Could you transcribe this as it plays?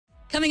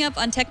Coming up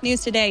on Tech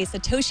News Today,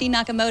 Satoshi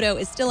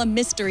Nakamoto is still a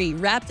mystery,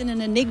 wrapped in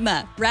an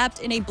enigma, wrapped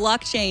in a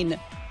blockchain.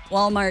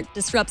 Walmart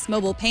disrupts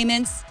mobile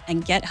payments,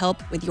 and get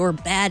help with your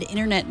bad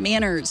internet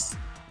manners.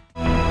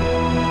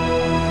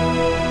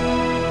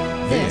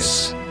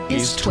 This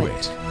is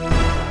Twit.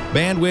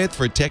 Bandwidth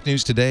for Tech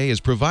News Today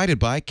is provided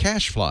by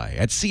CashFly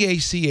at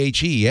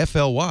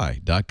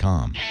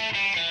CACHEFLY.com.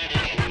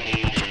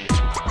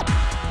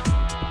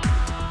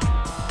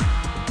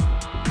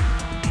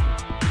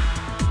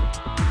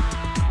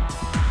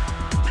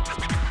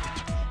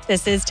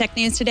 This is Tech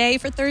News Today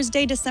for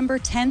Thursday, December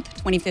 10th,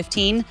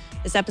 2015.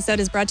 This episode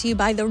is brought to you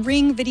by the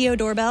Ring Video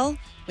Doorbell.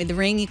 With the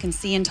Ring, you can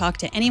see and talk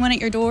to anyone at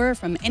your door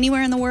from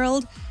anywhere in the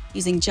world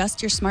using just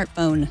your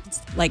smartphone.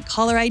 It's like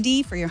caller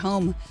ID for your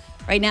home.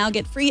 Right now,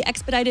 get free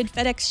expedited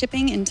FedEx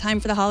shipping in time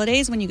for the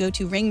holidays when you go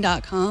to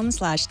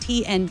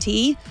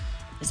ring.com/TNT.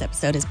 This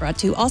episode is brought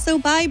to you also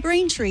by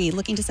Braintree.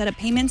 Looking to set up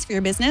payments for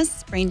your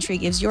business? Braintree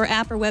gives your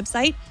app or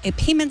website a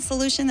payment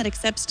solution that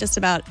accepts just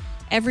about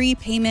every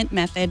payment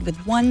method with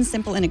one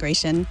simple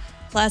integration.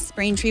 Plus,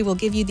 Braintree will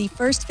give you the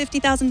first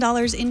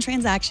 $50,000 in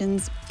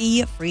transactions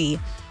fee-free.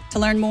 To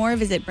learn more,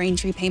 visit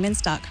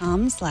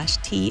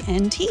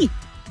braintreepayments.com/TNT.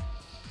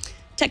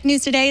 Tech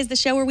News Today is the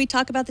show where we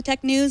talk about the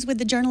tech news with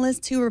the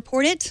journalists who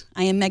report it.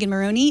 I am Megan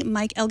Morrone.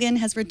 Mike Elgin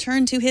has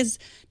returned to his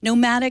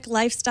nomadic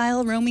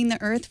lifestyle, roaming the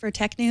earth for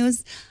tech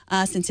news.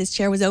 Since his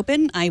chair was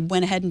open, I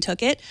went ahead and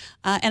took it.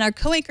 And our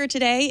co-anchor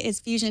today is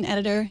Fusion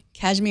editor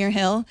Kashmir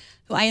Hill,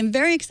 who I am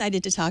very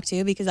excited to talk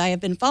to because I have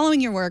been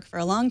following your work for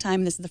a long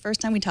time. This is the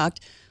first time we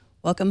talked.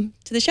 Welcome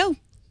to the show.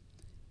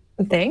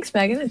 Thanks,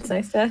 Megan. It's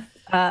nice to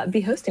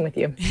be hosting with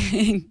you.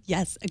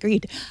 Yes,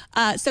 agreed.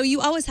 So you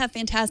always have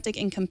fantastic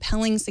and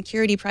compelling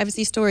security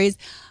privacy stories.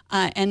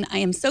 And I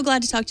am so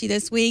glad to talk to you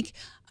this week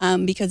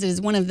because it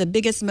is one of the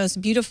biggest, most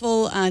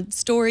beautiful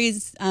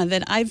stories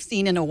that I've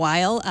seen in a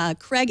while.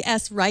 Craig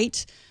S.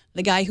 Wright,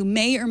 the guy who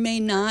may or may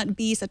not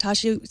be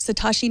Satoshi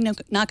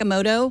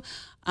Nakamoto,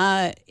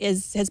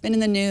 has been in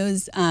the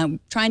news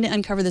trying to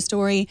uncover the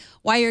story.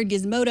 Wired,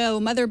 Gizmodo,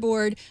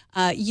 Motherboard.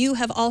 You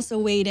have also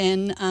weighed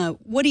in.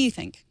 What do you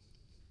think?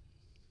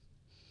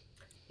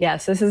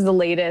 Yes, this is the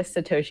latest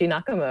Satoshi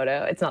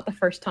Nakamoto. It's not the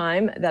first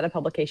time that a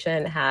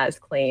publication has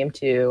claimed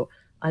to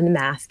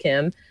unmask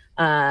him.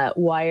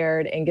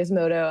 Wired and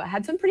Gizmodo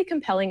had some pretty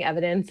compelling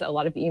evidence, a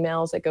lot of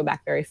emails that go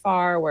back very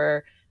far,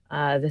 where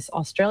this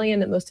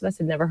Australian that most of us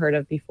had never heard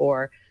of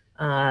before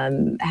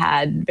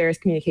had various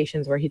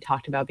communications where he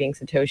talked about being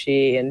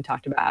Satoshi and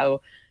talked about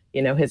how,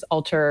 his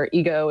alter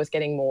ego was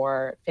getting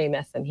more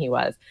famous than he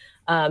was.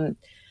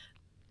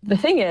 The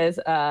thing is,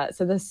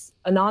 so this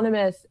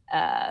anonymous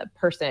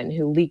person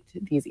who leaked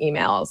these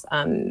emails,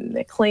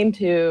 they claimed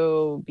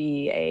to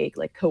be a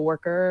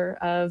coworker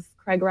of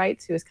Craig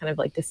Wright's, who was kind of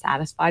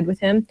dissatisfied with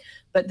him.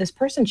 But this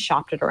person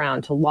shopped it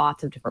around to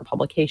lots of different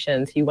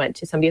publications. He went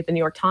to somebody at the New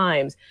York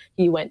Times.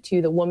 He went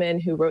to the woman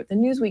who wrote the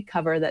Newsweek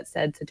cover that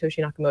said Satoshi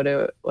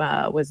Nakamoto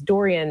was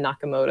Dorian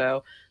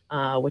Nakamoto,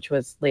 which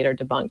was later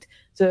debunked.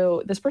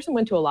 So this person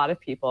went to a lot of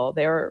people.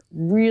 They were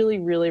really,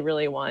 really,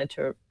 really wanted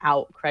to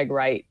out Craig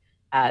Wright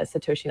as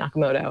Satoshi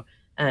Nakamoto.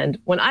 And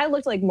when I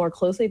looked more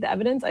closely at the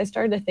evidence, I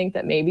started to think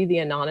that maybe the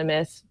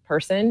anonymous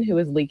person who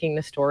was leaking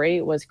the story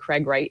was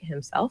Craig Wright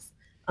himself.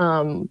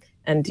 And,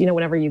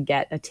 whenever you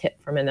get a tip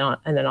from an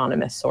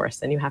anonymous source,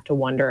 then you have to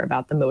wonder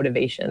about the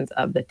motivations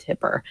of the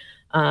tipper.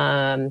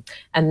 And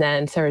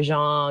then Sarah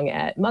Zhang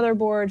at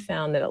Motherboard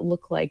found that it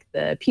looked like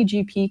the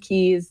PGP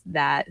keys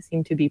that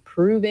seemed to be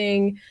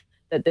proving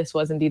that this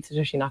was indeed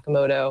Satoshi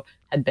Nakamoto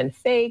had been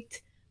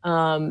faked.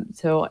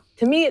 So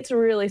to me, it's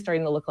really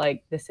starting to look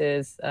like this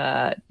is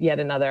yet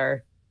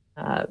another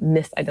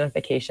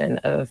misidentification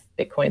of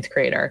Bitcoin's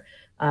creator,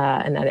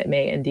 and that it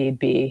may indeed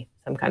be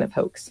some kind of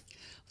hoax.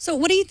 So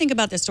what do you think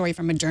about this story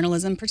from a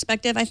journalism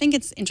perspective? I think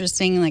it's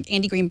interesting,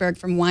 Andy Greenberg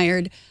from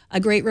Wired, a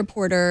great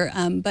reporter,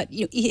 but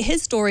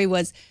his story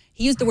was,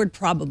 he used the word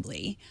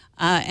probably.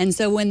 And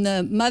so when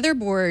the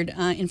Motherboard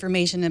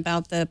information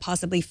about the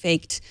possibly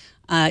faked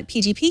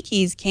PGP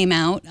keys came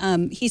out,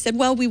 he said,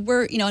 well, we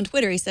were, on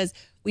Twitter, he says,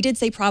 we did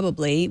say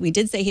probably. We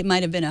did say it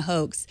might have been a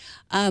hoax.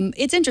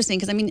 It's interesting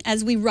because,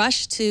 as we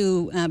rush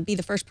to be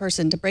the first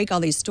person to break all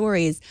these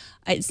stories,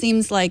 it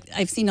seems like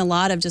I've seen a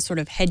lot of just sort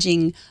of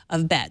hedging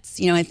of bets.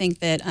 I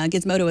think that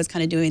Gizmodo was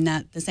kind of doing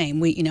that the same.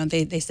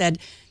 They said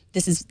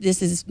this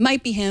is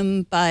might be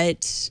him,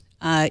 but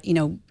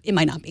it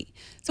might not be.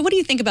 So what do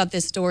you think about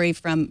this story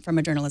from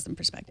a journalism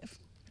perspective?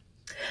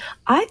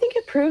 I think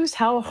it proves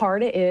how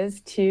hard it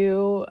is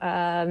to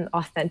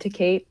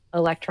authenticate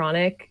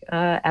electronic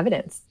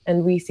evidence.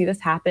 And we see this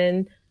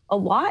happen a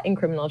lot in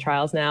criminal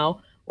trials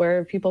now,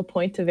 where people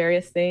point to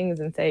various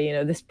things and say,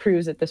 this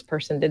proves that this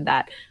person did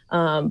that.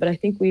 But I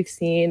think we've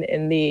seen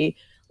in the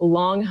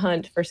long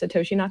hunt for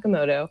Satoshi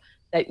Nakamoto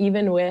that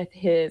even with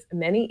his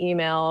many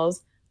emails,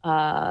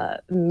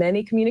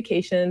 many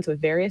communications with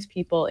various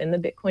people in the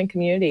Bitcoin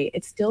community,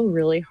 it's still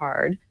really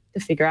hard to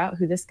figure out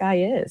who this guy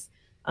is.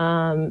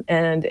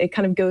 And it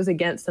kind of goes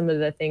against some of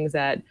the things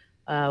that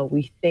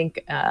we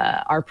think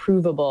are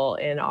provable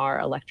in our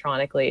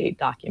electronically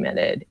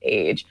documented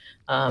age.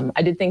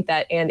 I did think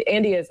that, and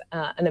Andy is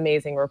an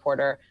amazing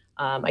reporter.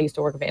 I used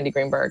to work with Andy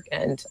Greenberg,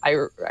 and I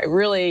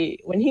really,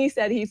 when he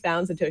said he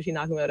found Satoshi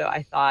Nakamoto,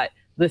 I thought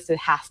this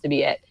has to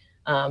be it.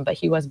 But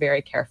he was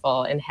very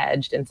careful and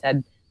hedged and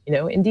said,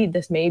 indeed,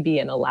 this may be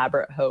an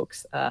elaborate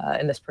hoax,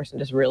 and this person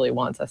just really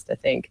wants us to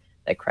think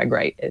that Craig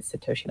Wright is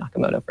Satoshi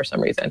Nakamoto for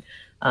some reason.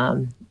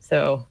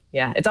 So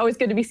yeah, it's always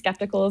good to be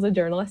skeptical as a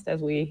journalist,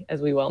 as we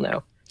well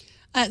know.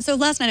 So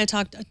last night I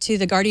talked to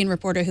the Guardian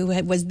reporter who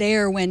was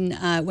there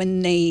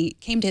when they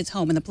came to his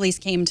home, and the police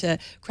came to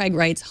Craig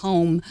Wright's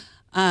home.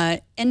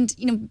 And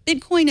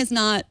Bitcoin is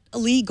not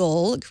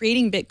illegal.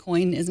 Creating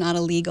Bitcoin is not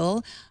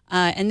illegal.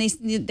 And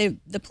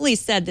the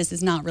police said this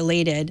is not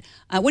related.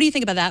 What do you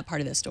think about that part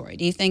of the story?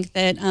 Do you think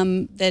that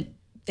that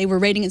they were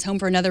raiding his home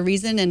for another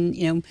reason,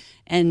 and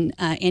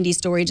Andy's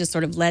story just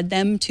sort of led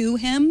them to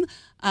him,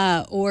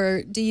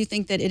 or do you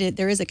think that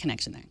there is a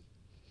connection there?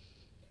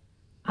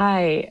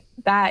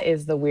 That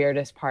is the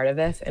weirdest part of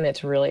this, and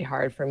it's really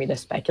hard for me to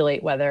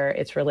speculate whether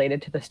it's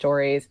related to the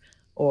stories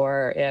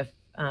or if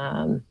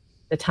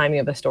the timing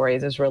of the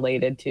stories is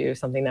related to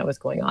something that was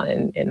going on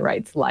in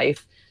Wright's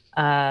life.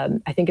 I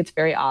think it's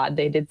very odd.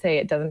 They did say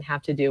it doesn't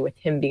have to do with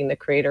him being the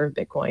creator of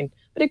Bitcoin,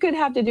 but it could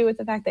have to do with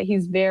the fact that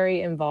he's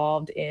very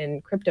involved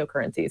in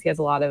cryptocurrencies. He has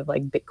a lot of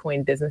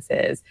Bitcoin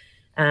businesses.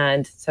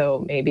 And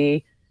so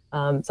maybe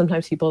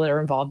sometimes people that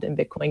are involved in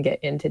Bitcoin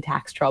get into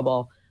tax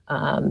trouble.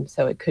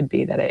 So it could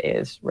be that it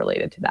is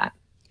related to that.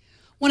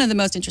 One of the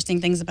most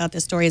interesting things about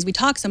this story is we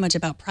talk so much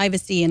about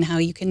privacy and how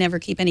you can never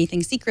keep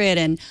anything secret,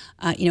 and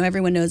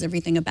everyone knows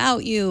everything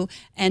about you.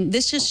 And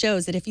this just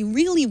shows that if you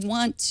really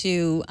want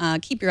to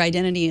keep your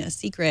identity a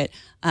secret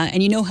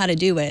and you know how to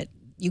do it,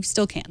 you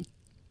still can.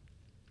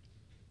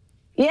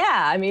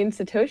 Yeah, I mean,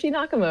 Satoshi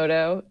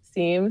Nakamoto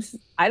seems,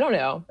 I don't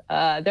know.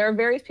 There are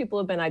various people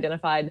who have been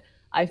identified.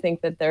 I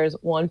think that there's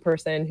one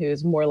person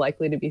who's more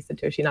likely to be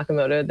Satoshi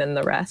Nakamoto than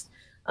the rest.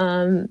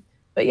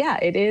 But yeah,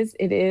 it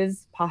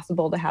is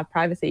possible to have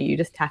privacy. You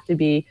just have to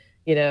be,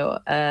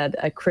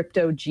 a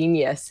crypto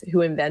genius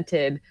who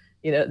invented,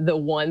 the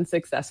one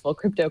successful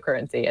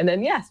cryptocurrency. And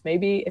then, yes,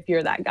 maybe if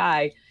you're that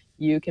guy,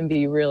 you can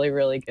be really,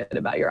 really good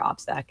about your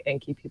OPSEC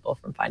and keep people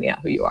from finding out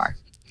who you are.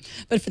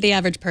 But for the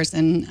average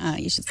person,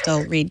 you should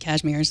still read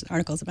Kashmir's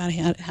articles about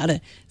how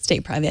to stay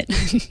private.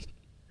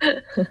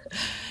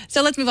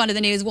 So let's move on to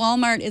the news.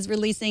 Walmart is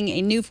releasing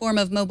a new form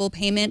of mobile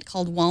payment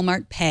called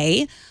Walmart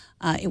Pay.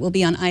 It will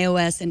be on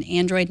iOS and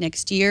Android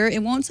next year.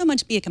 It won't so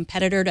much be a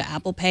competitor to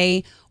Apple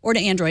Pay or to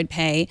Android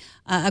Pay.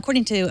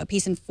 According to a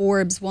piece in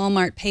Forbes,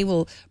 Walmart Pay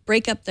will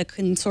break up the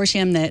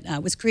consortium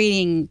that was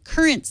creating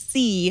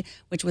Currency,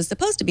 which was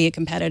supposed to be a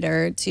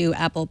competitor to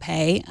Apple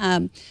Pay.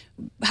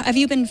 Have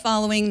you been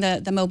following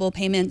the mobile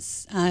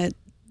payments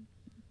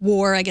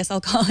war, I guess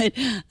I'll call it,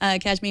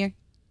 Kashmir?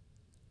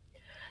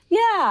 Yeah,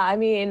 I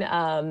mean,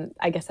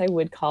 I guess I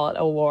would call it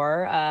a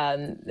war.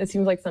 It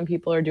seems like some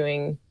people are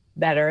doing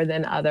better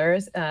than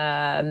others.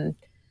 It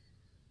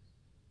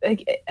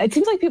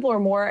seems like people are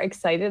more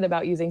excited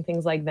about using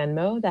things like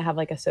Venmo that have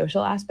a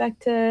social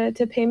aspect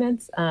to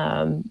payments.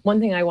 One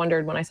thing I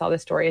wondered when I saw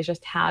this story is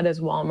just how does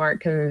Walmart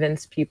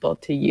convince people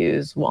to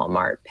use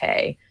Walmart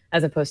Pay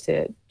as opposed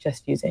to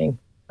just using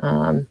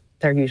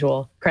their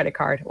usual credit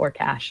card or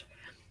cash?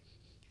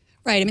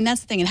 Right. I mean,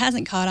 that's the thing. It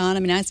hasn't caught on. I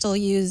mean, I still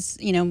use,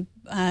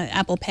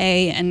 Apple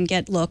Pay and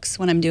get looks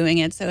when I'm doing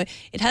it. So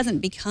it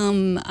hasn't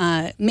become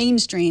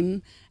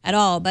mainstream at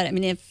all. But I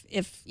mean,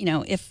 if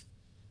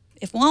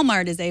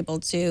Walmart is able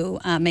to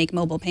make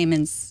mobile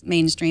payments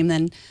mainstream,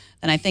 then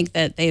I think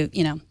that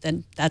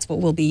then that's what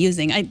we'll be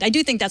using. I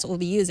do think that's what we'll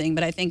be using.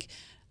 But I think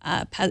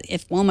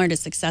if Walmart is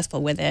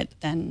successful with it,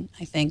 then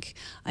I think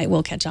it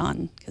will catch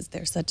on because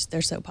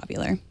they're so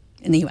popular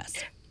in the U.S.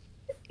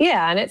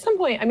 Yeah, and at some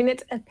point, I mean,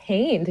 it's a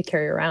pain to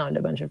carry around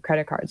a bunch of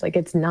credit cards.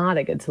 It's not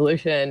a good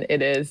solution.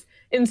 It is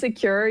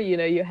insecure.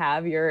 You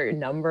have your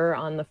number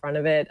on the front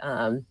of it.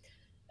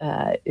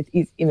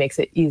 It makes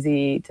it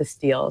easy to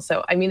steal.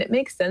 So, I mean, it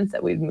makes sense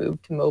that we'd move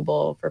to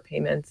mobile for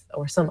payments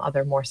or some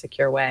other more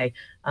secure way.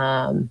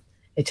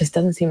 It just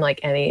doesn't seem like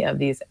any of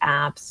these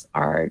apps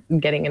are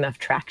getting enough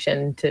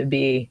traction to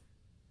be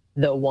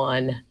the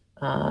one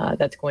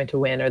that's going to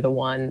win or the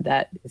one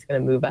that is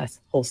going to move us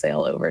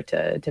wholesale over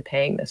to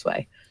paying this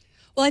way.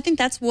 Well, I think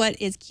that's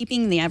what is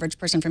keeping the average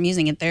person from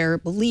using it. Their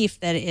belief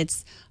that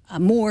it's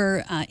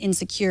more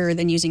insecure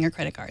than using your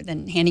credit card,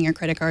 than handing your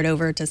credit card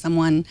over to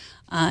someone,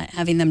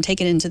 having them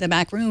take it into the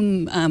back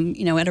room,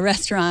 at a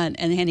restaurant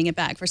and handing it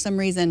back. For some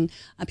reason,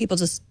 people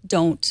just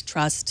don't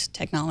trust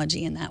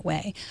technology in that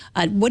way.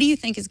 What do you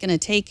think is going to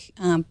take?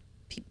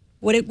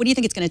 What do you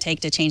think it's going to take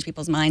to change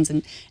people's minds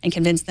and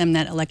convince them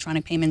that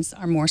electronic payments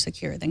are more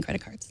secure than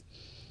credit cards?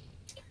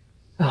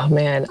 Oh,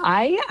 man,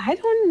 I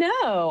don't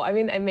know. I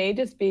mean, it may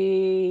just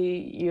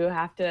be you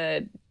have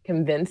to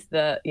convince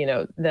the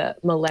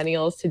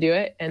millennials to do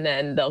it, and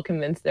then they'll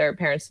convince their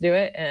parents to do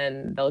it,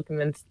 and they'll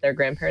convince their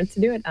grandparents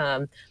to do it.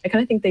 I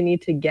kind of think they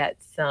need to get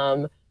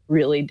some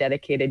really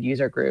dedicated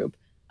user group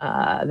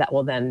that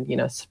will then,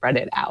 spread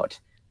it out.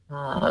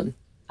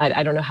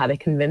 I don't know how they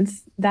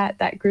convince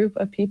that group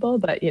of people,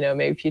 but,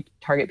 maybe if you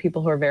target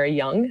people who are very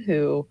young,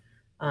 who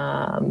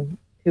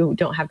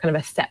don't have kind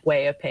of a set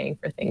way of paying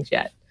for things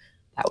yet,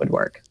 that would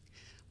work.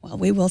 Well,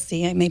 we will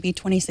see. Maybe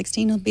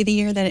 2016 will be the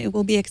year that it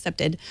will be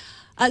accepted.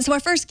 So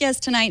our first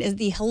guest tonight is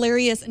the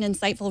hilarious and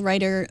insightful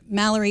writer,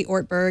 Mallory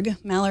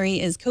Ortberg. Mallory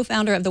is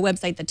co-founder of the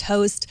website The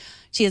Toast.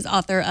 She is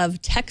author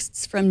of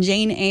Texts from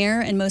Jane Eyre,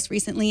 and most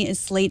recently is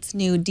Slate's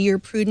new Dear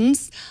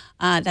Prudence.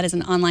 That is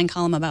an online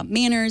column about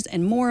manners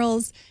and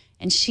morals.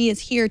 And she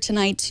is here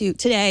today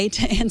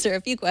to answer a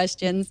few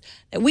questions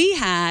that we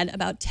had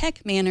about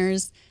tech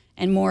manners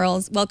and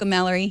morals. Welcome,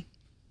 Mallory.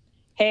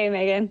 Hey,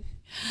 Megan.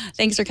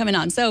 Thanks for coming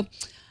on. So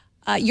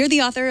you're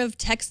the author of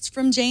Texts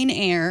from Jane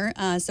Eyre.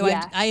 Yes.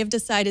 I have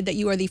decided that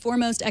you are the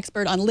foremost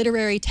expert on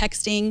literary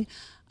texting.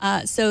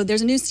 So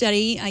there's a new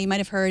study, you might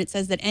have heard, it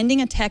says that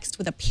ending a text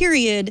with a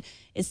period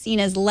is seen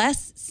as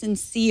less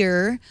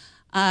sincere.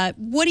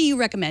 What do you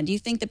recommend? Do you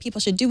think that people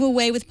should do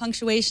away with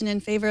punctuation in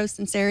favor of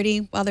sincerity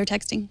while they're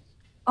texting?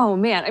 Oh,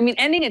 man. I mean,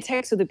 ending a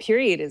text with a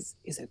period is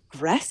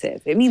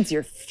aggressive. It means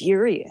you're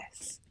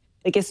furious.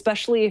 Like,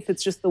 especially if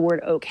it's just the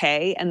word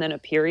okay and then a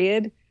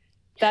period.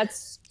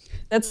 That's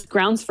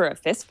grounds for a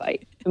fist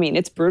fight. I mean,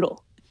 it's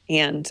brutal.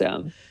 And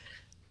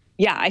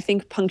yeah, I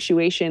think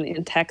punctuation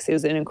in text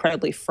is an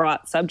incredibly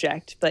fraught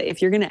subject. But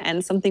if you're going to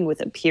end something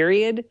with a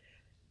period,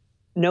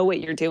 know what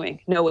you're doing.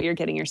 Know what you're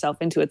getting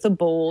yourself into. It's a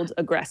bold,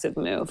 aggressive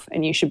move,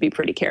 and you should be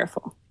pretty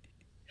careful.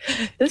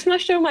 This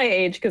must show my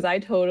age because I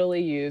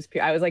totally use.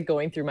 I was like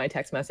going through my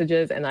text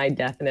messages, and I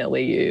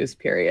definitely use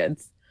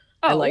periods.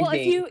 Oh, well,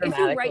 if you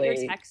write your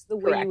text the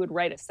way you would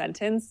write a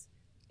sentence,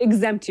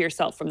 exempt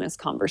yourself from this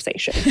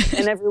conversation.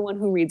 And everyone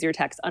who reads your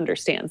text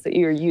understands that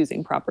you're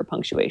using proper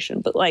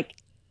punctuation. But like,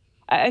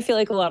 I feel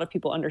like a lot of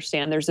people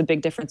understand there's a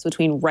big difference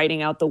between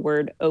writing out the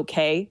word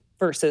okay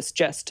versus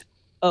just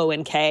O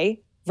and K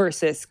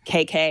versus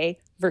KK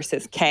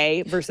versus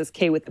K versus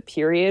K with a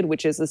period,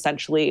 which is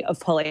essentially a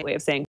polite way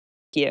of saying F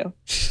you.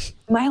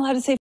 Am I allowed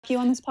to say F you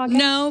on this podcast?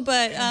 No,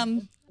 but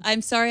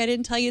I'm sorry I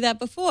didn't tell you that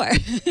before.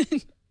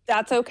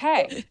 That's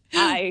okay.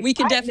 We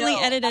can definitely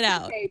edit it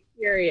out. Okay,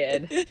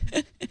 period.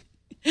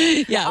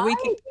 Yeah, we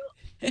can.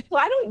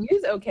 Well, I don't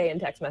use okay in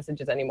text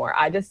messages anymore.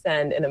 I just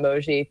send an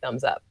emoji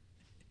thumbs up.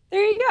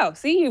 There you go.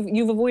 See,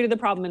 you've avoided the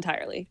problem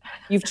entirely.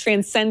 You've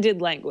transcended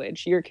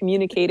language. You're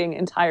communicating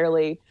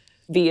entirely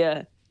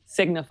via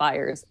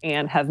signifiers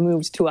and have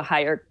moved to a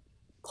higher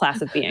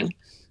class of being.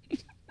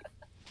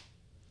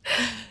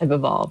 I've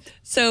evolved.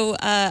 So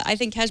I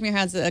think Kashmir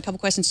has a couple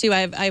questions too.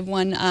 I have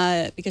one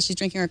because she's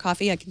drinking her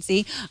coffee, I can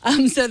see.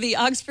 So the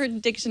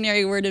Oxford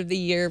Dictionary Word of the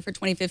Year for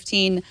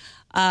 2015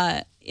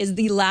 is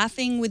the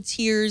laughing with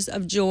tears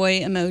of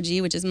joy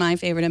emoji, which is my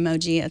favorite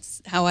emoji.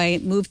 It's how I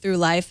move through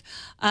life.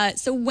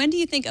 So when do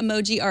you think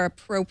emoji are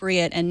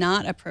appropriate and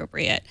not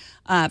appropriate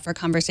for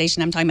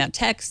conversation? I'm talking about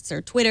texts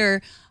or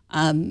Twitter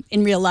in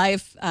real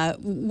life.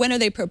 When are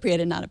they appropriate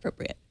and not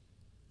appropriate?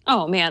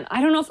 Oh, man,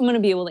 I don't know if I'm going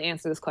to be able to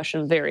answer this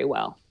question very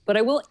well, but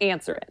I will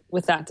answer it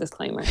with that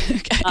disclaimer.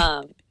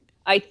 Okay.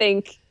 I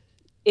think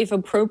if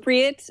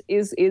appropriate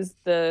is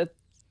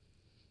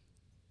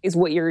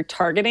what you're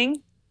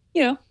targeting,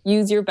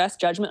 use your best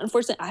judgment.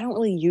 Unfortunately, I don't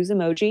really use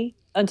emoji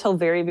until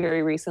very,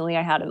 very recently.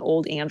 I had an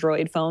old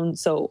Android phone,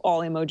 so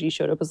all emoji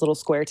showed up as little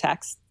square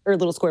text, or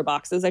little square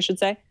boxes, I should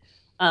say.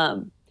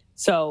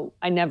 So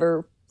I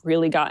never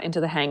really got into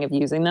the hang of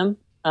using them.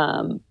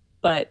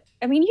 But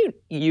I mean,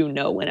 you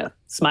know when a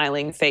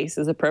smiling face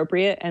is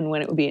appropriate and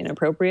when it would be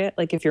inappropriate.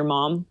 Like if your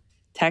mom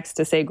texts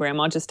to say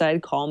grandma just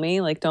died, call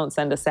me. Like don't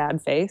send a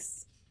sad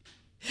face.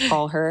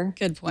 Call her.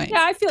 Good point.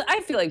 Yeah, I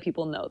feel like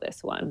people know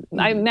this one.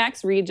 Mm-hmm.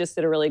 Max Reed just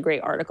did a really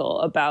great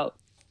article about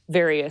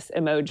various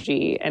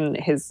emoji and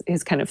his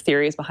kind of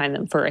theories behind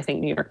them for, I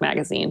think, New York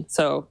Magazine.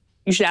 So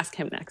you should ask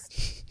him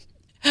next.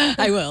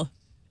 I will.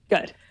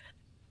 Good.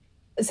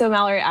 So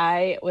Mallory,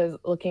 I was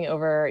looking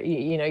over,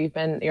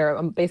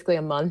 you're basically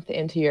a month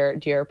into your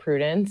Dear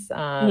Prudence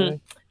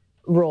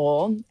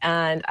role.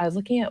 And I was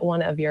looking at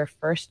one of your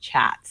first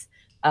chats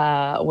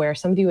where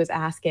somebody was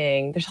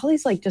asking, there's all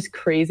these like just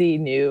crazy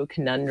new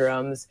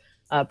conundrums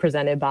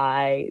presented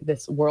by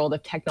this world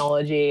of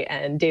technology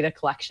and data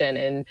collection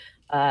and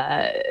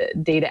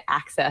data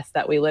access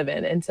that we live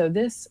in. And so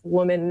this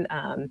woman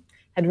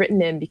had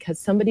written in because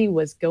somebody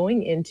was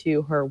going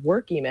into her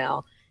work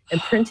email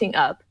and printing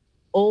up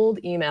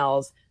old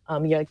emails,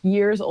 like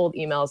years old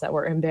emails that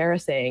were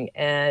embarrassing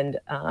and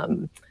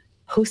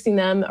posting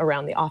them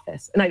around the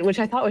office. And which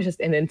I thought was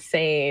just an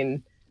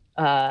insane,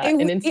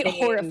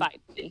 horrified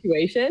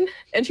situation.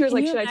 And she was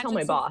like, should I tell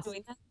my boss?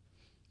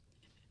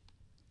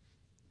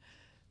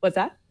 What's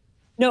that?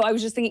 No, I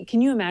was just thinking,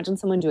 can you imagine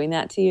someone doing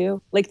that to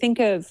you? Like think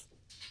of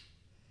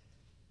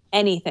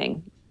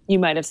anything you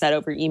might have said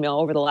over email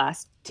over the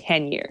last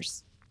 10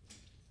 years.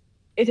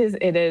 It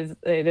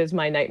is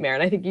my nightmare.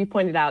 And I think you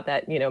pointed out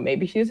that,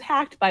 maybe she was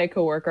hacked by a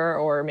coworker,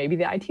 or maybe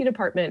the IT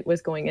department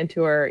was going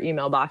into her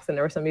email box and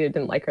there was somebody who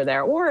didn't like her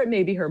there, or it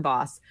may be her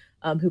boss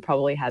who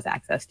probably has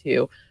access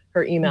to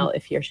her email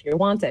if he or she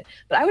wants it.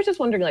 But I was just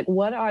wondering, like,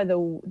 what are the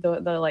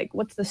like,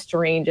 what's the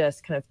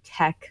strangest kind of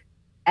tech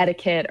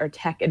etiquette or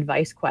tech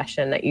advice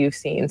question that you've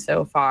seen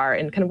so far?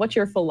 And kind of what's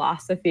your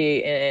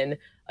philosophy in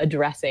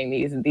addressing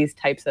these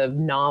types of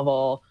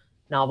novel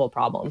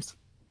problems?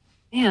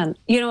 Man,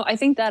 I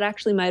think that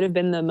actually might have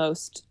been the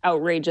most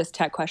outrageous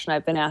tech question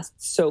I've been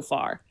asked so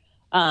far.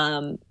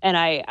 And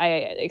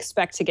I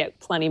expect to get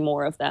plenty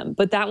more of them.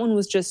 But that one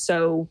was just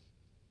so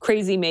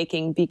crazy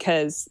making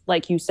because,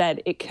 like you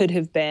said, it could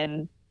have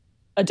been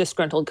a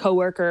disgruntled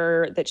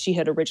coworker that she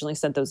had originally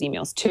sent those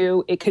emails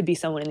to. It could be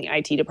someone in the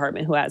IT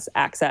department who has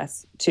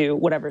access to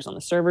whatever's on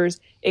the servers.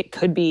 It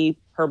could be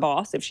her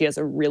boss if she has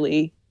a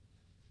really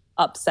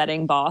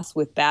upsetting boss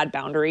with bad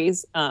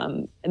boundaries.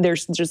 And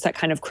there's just that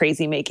kind of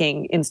crazy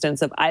making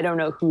instance of, I don't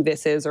know who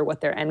this is or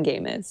what their end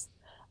game is.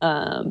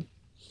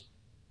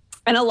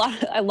 And a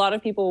lot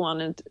of people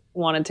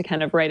wanted to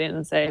kind of write in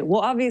and say,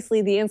 well,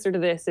 obviously the answer to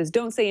this is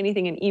don't say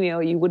anything in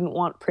email you wouldn't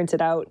want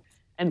printed out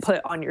and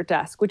put on your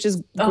desk, which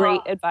is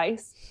great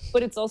advice.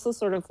 But it's also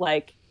sort of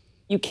like,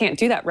 you can't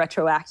do that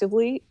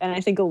retroactively. And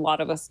I think a lot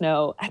of us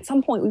know at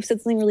some point we've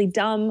said something really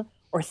dumb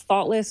or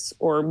thoughtless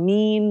or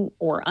mean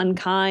or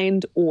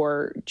unkind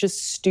or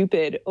just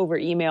stupid over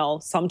email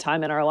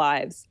sometime in our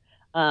lives.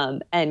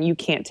 And you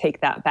can't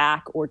take that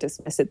back or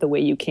dismiss it the way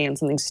you can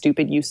something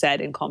stupid you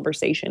said in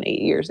conversation 8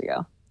 years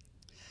ago.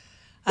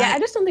 Yeah, I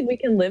just don't think we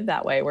can live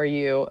that way where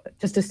you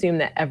just assume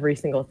that every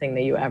single thing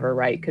that you ever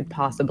write could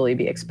possibly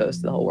be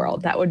exposed to the whole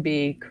world. That would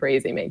be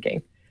crazy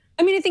making.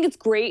 I mean, I think it's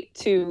great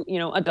to,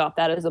 adopt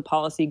that as a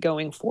policy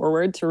going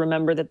forward, to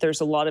remember that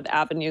there's a lot of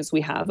avenues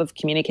we have of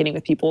communicating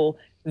with people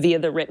via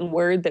the written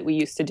word that we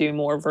used to do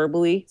more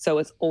verbally. So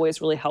it's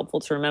always really helpful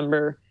to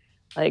remember,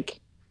 like,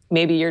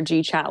 maybe your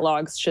G-chat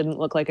logs shouldn't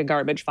look like a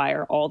garbage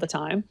fire all the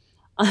time.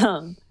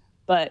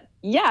 But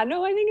yeah,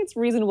 no, I think it's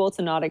reasonable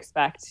to not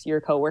expect your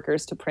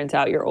coworkers to print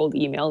out your old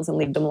emails and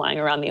leave them lying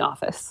around the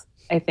office.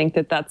 I think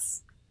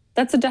that's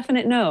a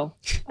definite no.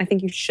 I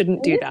think you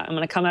shouldn't do that. I'm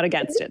going to come out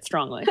against it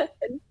strongly.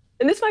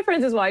 And this, my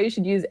friends, is why you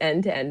should use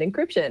end-to-end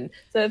encryption.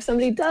 So if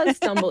somebody does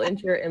stumble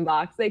into your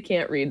inbox, they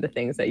can't read the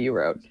things that you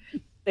wrote.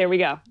 There we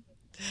go.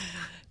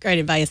 Great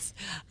advice.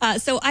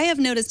 So I have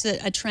noticed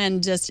a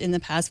trend just in the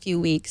past few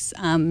weeks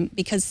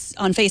because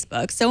on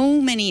Facebook, so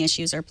many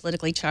issues are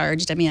politically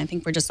charged. I mean, I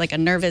think we're just like a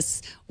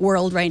nervous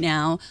world right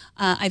now.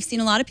 I've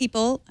seen a lot of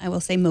people, I will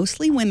say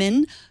mostly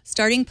women,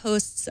 starting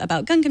posts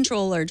about gun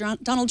control or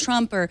Donald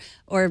Trump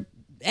or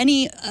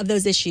any of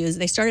those issues.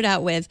 They started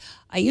out with,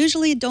 I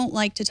usually don't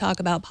like to talk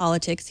about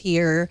politics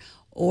here,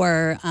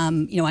 or,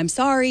 I'm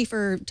sorry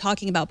for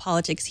talking about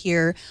politics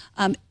here.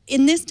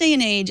 In this day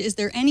and age, is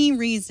there any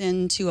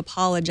reason to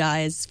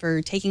apologize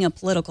for taking a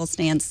political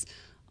stance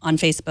on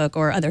Facebook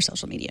or other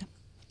social media?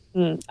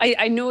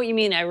 I know what you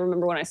mean. I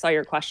remember when I saw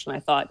your question, I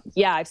thought,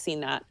 yeah, I've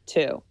seen that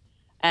too.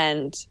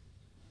 And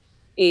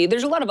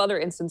there's a lot of other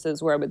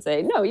instances where I would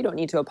say, no, you don't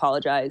need to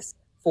apologize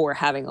for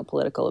having a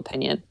political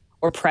opinion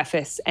or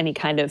preface any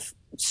kind of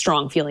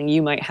strong feeling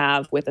you might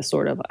have with a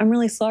sort of, I'm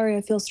really sorry,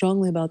 I feel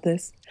strongly about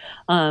this.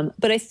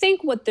 But I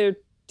think what they're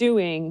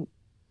doing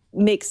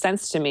makes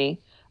sense to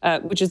me,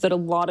 which is that a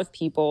lot of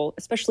people,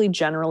 especially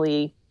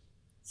generally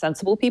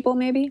sensible people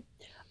maybe,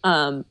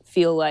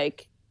 feel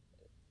like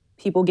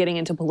people getting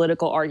into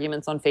political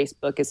arguments on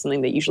Facebook is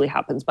something that usually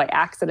happens by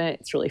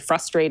accident. It's really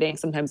frustrating.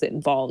 Sometimes it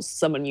involves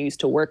someone you used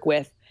to work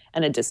with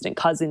and a distant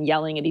cousin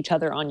yelling at each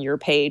other on your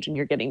page, and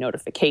you're getting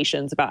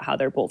notifications about how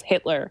they're both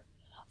Hitler.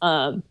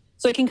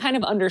 So I can kind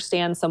of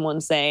understand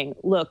someone saying,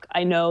 look,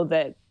 I know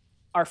that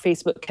our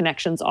Facebook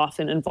connections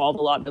often involve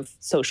a lot of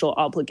social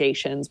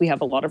obligations. We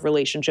have a lot of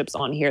relationships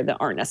on here that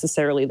aren't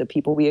necessarily the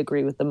people we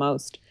agree with the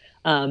most.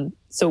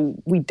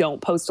 So we don't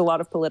post a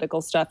lot of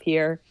political stuff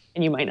here,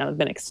 and you might not have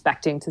been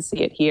expecting to see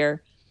it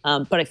here.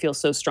 But I feel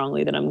so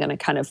strongly that I'm going to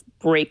kind of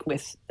break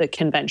with the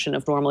convention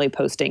of normally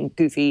posting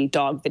goofy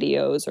dog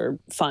videos or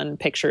fun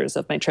pictures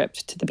of my trip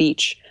to the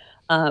beach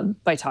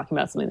by talking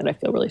about something that I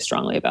feel really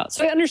strongly about.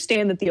 So I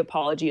understand that the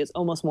apology is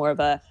almost more of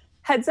a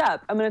heads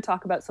up. I'm going to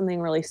talk about something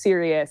really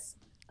serious.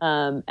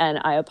 And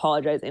I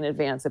apologize in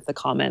advance if the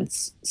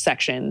comments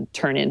section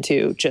turn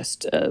into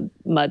just a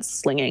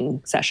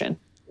mudslinging session.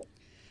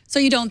 So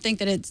you don't think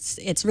that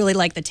it's really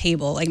like the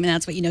table? I mean,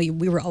 that's what,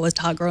 we were always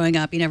taught growing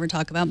up. You never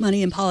talk about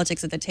money and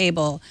politics at the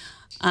table.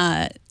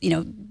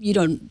 You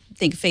don't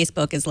think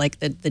Facebook is like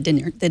the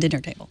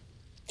dinner table?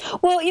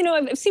 Well,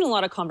 I've seen a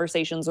lot of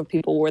conversations with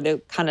people where they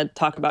kind of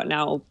talk about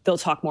now they'll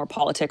talk more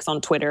politics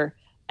on Twitter.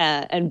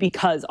 And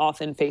because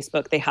often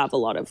Facebook, they have a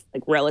lot of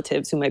like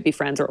relatives who might be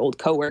friends or old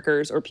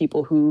coworkers or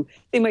people who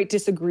they might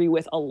disagree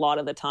with a lot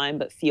of the time,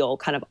 but feel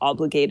kind of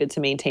obligated to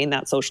maintain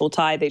that social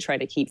tie. They try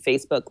to keep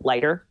Facebook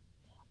lighter.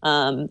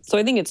 So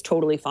I think it's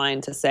totally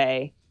fine to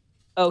say,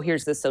 oh,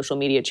 here's this social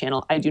media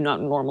channel I do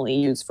not normally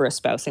use for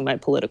espousing my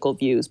political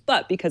views,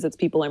 but because it's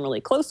people I'm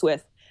really close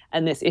with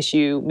and this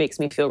issue makes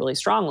me feel really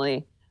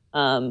strongly,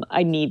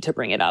 I need to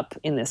bring it up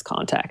in this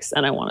context.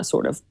 And I want to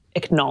sort of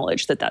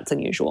acknowledge that that's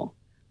unusual.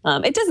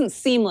 It doesn't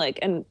seem like,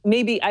 and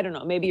maybe, I don't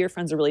know, maybe your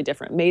friends are really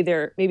different. Maybe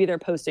they're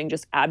posting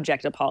just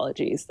abject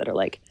apologies that are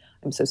like,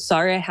 I'm so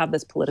sorry I have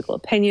this political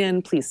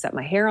opinion. Please set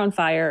my hair on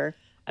fire.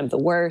 I'm the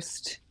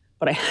worst,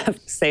 but I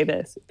have to say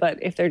this.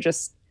 But if they're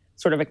just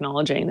sort of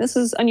acknowledging this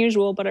is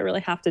unusual, but I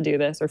really have to do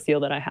this or feel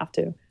that I have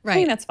to, right. I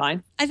think that's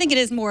fine. I think it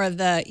is more of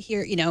the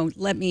here,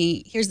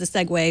 here's the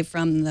segue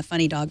from the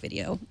funny dog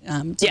video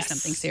to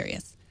something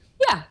serious.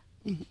 Yeah.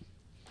 Mm-hmm.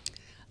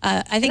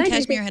 I think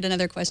Kashmir had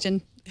another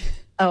question.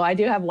 Oh, I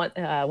do have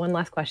one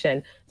last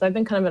question. So I've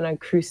been kind of on a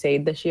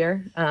crusade this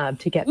year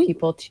to get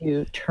people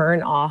to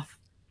turn off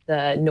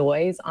the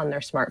noise on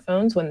their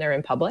smartphones when they're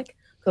in public,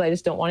 because I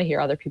just don't want to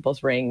hear other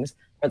people's rings,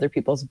 other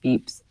people's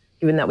beeps,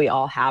 given that we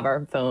all have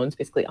our phones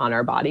basically on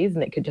our bodies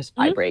and it could just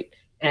vibrate.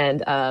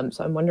 And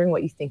so I'm wondering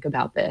what you think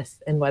about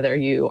this and whether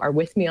you are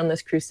with me on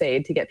this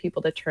crusade to get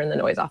people to turn the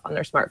noise off on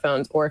their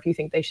smartphones, or if you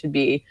think they should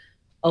be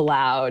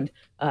allowed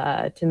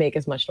to make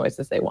as much noise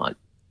as they want.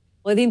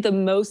 Well, I think the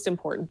most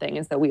important thing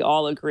is that we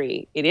all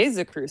agree it is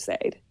a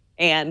crusade,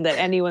 and that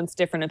anyone's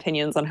different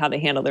opinions on how they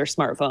handle their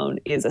smartphone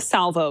is a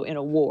salvo in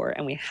a war,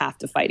 and we have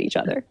to fight each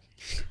other.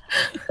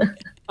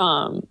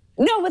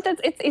 No, but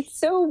it's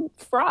so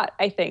fraught,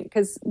 I think,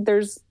 because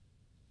there's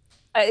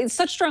it's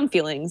such strong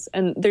feelings,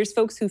 and there's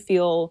folks who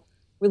feel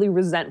really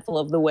resentful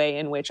of the way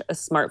in which a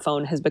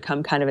smartphone has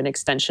become kind of an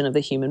extension of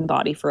the human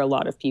body for a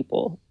lot of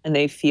people, and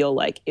they feel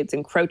like it's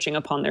encroaching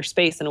upon their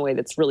space in a way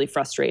that's really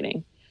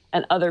frustrating.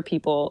 And other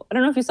people, I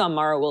don't know if you saw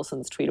Mara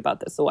Wilson's tweet about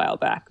this a while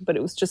back, but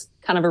it was just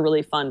kind of a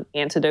really fun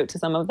antidote to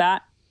some of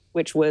that,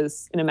 which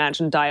was an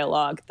imagined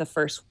dialogue. The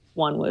first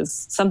one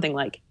was something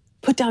like,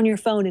 put down your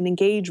phone and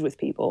engage with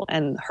people.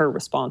 And her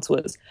response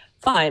was,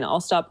 fine, I'll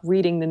stop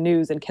reading the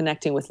news and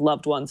connecting with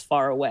loved ones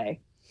far away.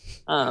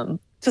 To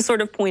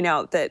sort of point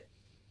out that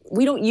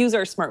we don't use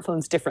our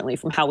smartphones differently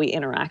from how we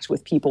interact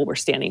with people we're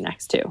standing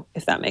next to,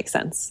 if that makes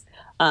sense.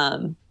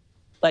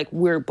 Like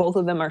both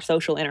of them are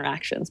social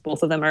interactions.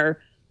 Both of them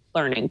are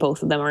learning.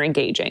 Both of them are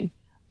engaging.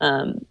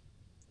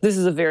 This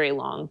is a very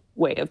long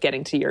way of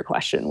getting to your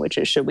question, which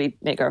is, should we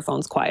make our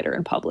phones quieter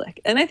in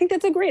public? And I think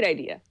that's a great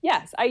idea.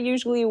 Yes, I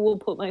usually will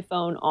put my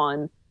phone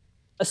on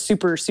a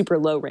super, super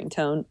low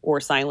ringtone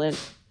or silent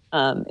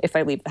if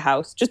I leave the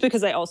house, just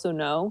because I also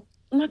know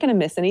I'm not going to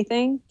miss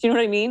anything. Do you know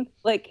what I mean?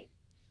 Like,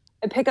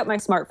 I pick up my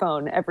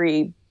smartphone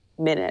every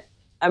minute.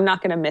 I'm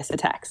not going to miss a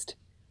text.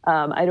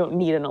 I don't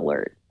need an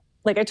alert.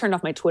 Like, I turned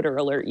off my Twitter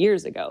alert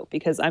years ago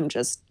because I'm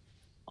just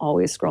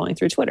always scrolling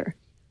through Twitter,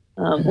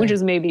 which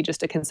is maybe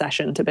just a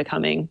concession to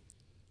becoming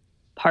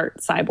part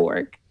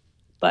cyborg.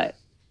 But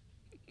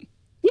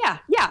yeah,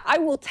 I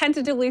will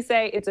tentatively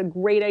say it's a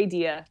great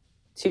idea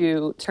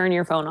to turn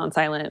your phone on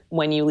silent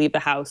when you leave the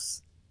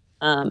house,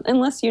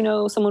 unless you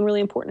know someone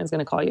really important is going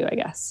to call you, I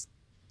guess.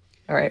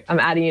 All right, I'm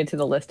adding you to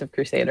the list of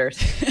crusaders.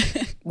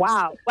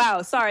 Wow.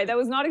 Sorry, that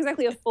was not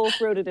exactly a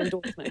full-throated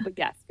endorsement, but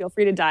yes, feel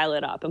free to dial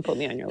it up and put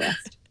me on your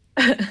list.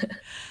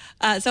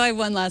 So I have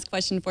one last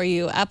question for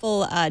you.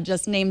 Apple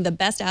just named the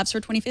best apps for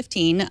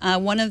 2015.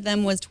 One of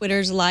them was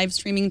Twitter's live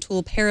streaming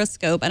tool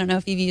Periscope. I don't know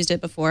if you've used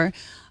it before.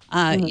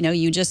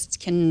 You just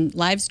can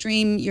live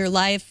stream your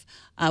life,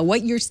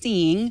 what you're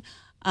seeing.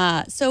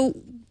 So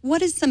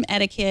what is some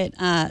etiquette,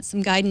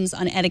 some guidance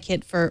on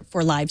etiquette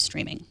for live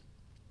streaming?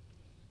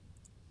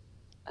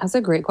 That's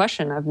a great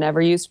question. I've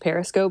never used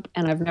Periscope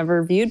and I've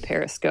never viewed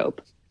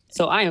Periscope.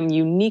 So I am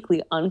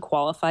uniquely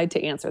unqualified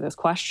to answer this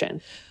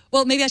question.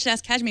 Well, maybe I should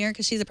ask Kashmir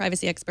because she's a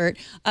privacy expert.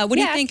 What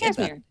do you think?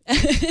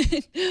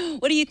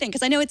 What do you think?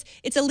 Because I know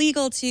it's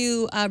illegal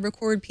to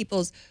record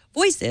people's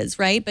voices,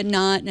 right? But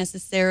not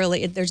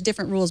necessarily. There's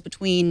different rules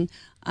between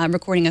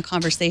recording a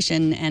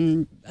conversation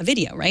and a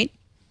video, right?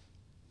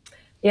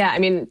 Yeah, I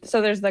mean,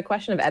 so there's the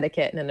question of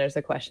etiquette and then there's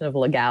the question of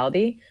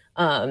legality.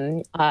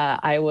 I'm not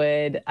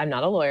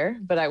a lawyer,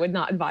 but I would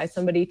not advise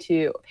somebody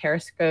to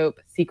Periscope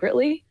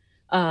secretly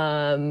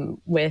from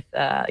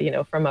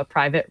a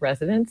private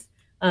residence.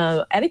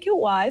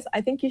 Etiquette-wise,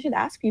 I think you should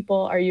ask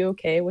people, are you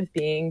okay with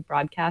being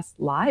broadcast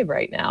live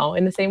right now?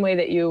 In the same way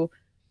that you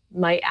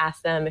might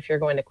ask them if you're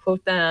going to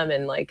quote them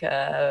and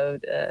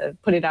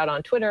put it out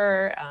on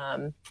Twitter,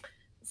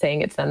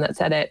 saying it's them that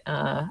said it.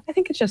 I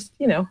think it's just,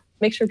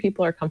 make sure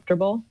people are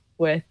comfortable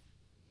with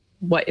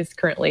what is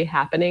currently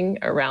happening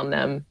around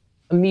them,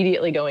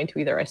 immediately going to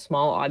either a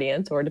small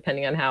audience or,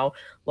 depending on how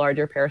large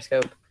your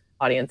Periscope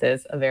audience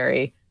is, a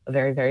very,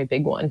 very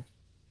big one.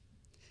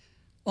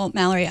 Well,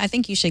 Mallory, I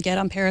think you should get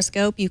on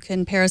Periscope. You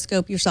can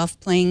Periscope yourself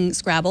playing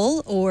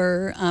Scrabble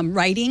or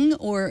writing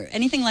or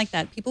anything like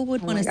that. People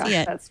would want to see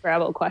it. That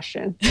Scrabble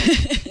question.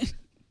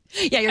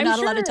 Yeah, you're not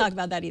allowed to talk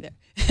about that either.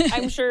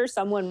 I'm sure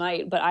someone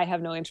might, but I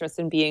have no interest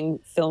in being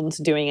filmed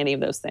doing any of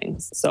those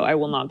things. So I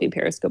will not be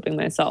Periscoping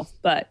myself.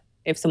 But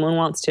if someone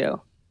wants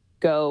to,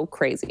 go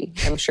crazy.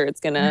 I'm sure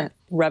it's going to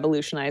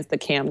revolutionize the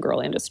cam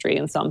girl industry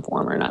in some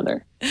form or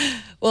another.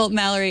 Well,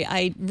 Mallory,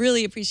 I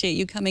really appreciate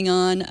you coming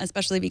on,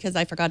 especially because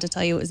I forgot to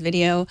tell you it was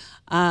video,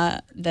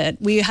 that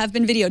we have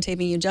been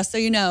videotaping you, just so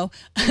you know,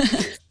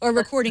 or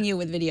recording you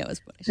with video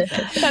is what I should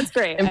say. That's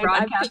great. And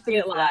broadcasting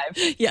it live.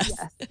 Yes.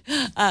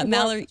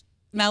 Mallory.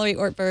 Mallory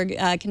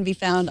Ortberg can be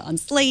found on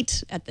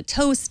Slate, at The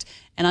Toast,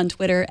 and on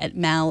Twitter at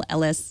Mal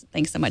Ellis.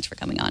 Thanks so much for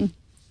coming on.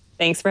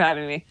 Thanks for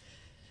having me.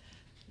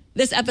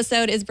 This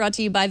episode is brought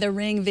to you by the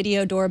Ring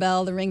Video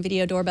Doorbell. The Ring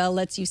Video Doorbell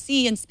lets you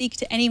see and speak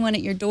to anyone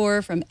at your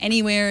door from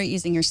anywhere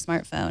using your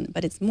smartphone.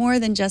 But it's more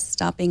than just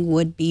stopping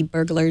would-be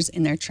burglars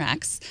in their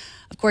tracks.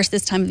 Of course,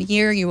 this time of the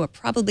year, you are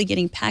probably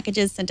getting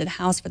packages sent to the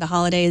house for the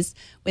holidays.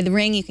 With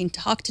Ring, you can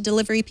talk to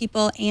delivery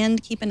people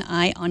and keep an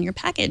eye on your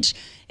package.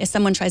 If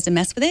someone tries to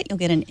mess with it, you'll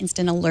get an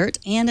instant alert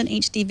and an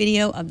HD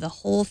video of the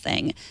whole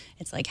thing.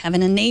 It's like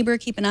having a neighbor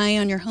keep an eye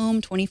on your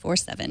home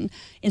 24/7.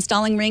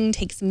 Installing Ring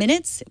takes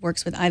minutes. It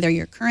works with either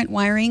your current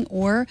wiring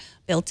or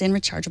built-in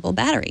rechargeable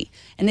battery.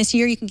 And this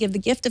year, you can give the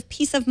gift of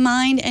peace of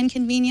mind and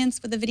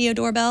convenience with the video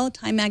doorbell.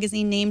 Time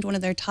Magazine named one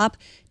of their top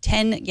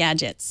 10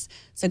 gadgets.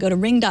 So go to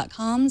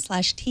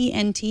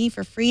ring.com/TNT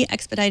for free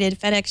expedited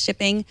FedEx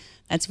shipping.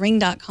 That's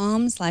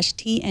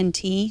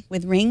ring.com/TNT.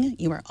 With Ring,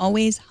 you are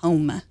always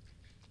home.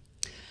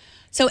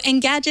 So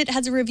Engadget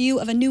has a review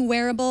of a new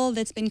wearable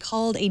that's been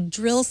called a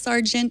drill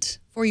sergeant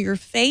for your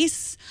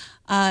face.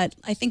 I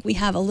think we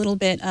have a little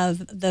bit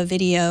of the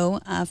video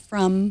of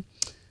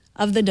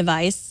the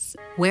device.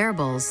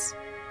 Wearables,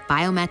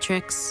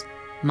 biometrics,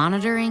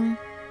 monitoring,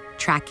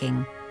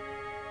 tracking.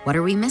 What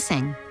are we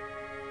missing?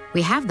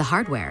 We have the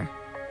hardware.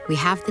 We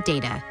have the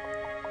data.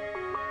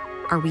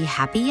 Are we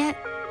happy yet?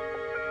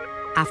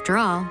 After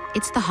all,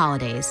 it's the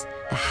holidays,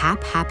 the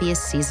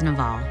happiest season of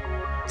all.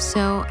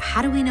 So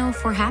how do we know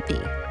if we're happy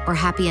or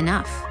happy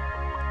enough?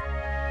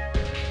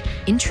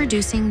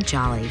 Introducing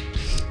Jolly,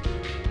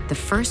 the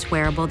first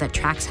wearable that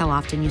tracks how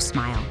often you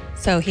smile.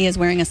 So he is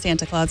wearing a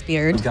Santa Claus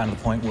beard. We've gotten to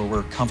the point where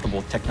we're comfortable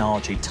with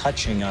technology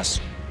touching us,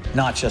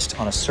 not just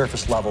on a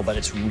surface level, but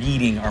it's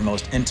reading our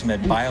most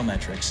intimate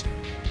biometrics.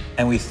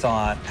 And we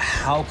thought,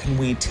 how can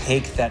we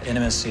take that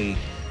intimacy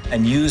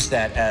and use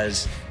that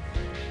as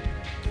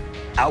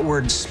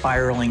outward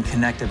spiraling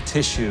connective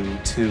tissue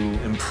to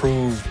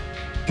improve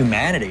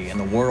humanity and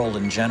the world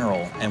in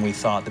general? And we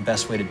thought the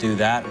best way to do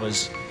that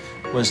was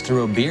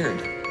through a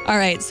beard. All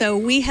right, so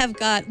we have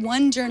got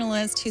one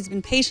journalist who's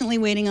been patiently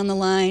waiting on the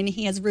line.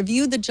 He has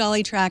reviewed the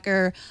Jolly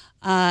Tracker,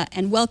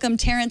 and welcome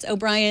Terrence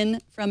O'Brien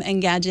from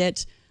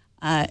Engadget.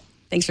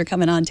 Thanks for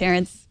coming on,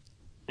 Terrence.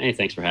 Hey,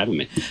 thanks for having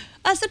me.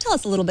 So tell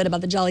us a little bit about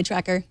the Jolly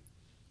Tracker.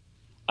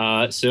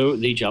 So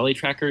the Jolly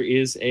Tracker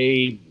is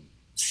a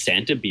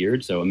Santa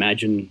beard. So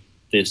imagine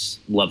this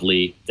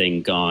lovely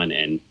thing gone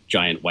and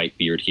giant white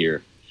beard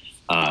here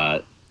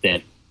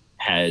that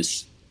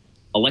has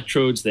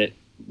electrodes that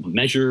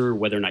measure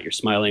whether or not you're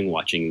smiling,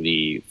 watching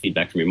the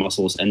feedback from your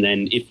muscles. And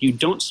then if you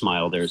don't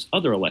smile, there's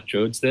other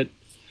electrodes that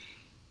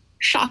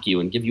shock you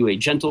and give you a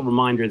gentle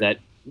reminder that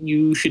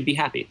you should be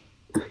happy.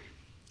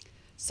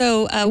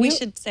 So we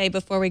should say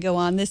before we go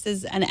on, this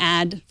is an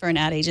ad for an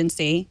ad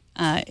agency.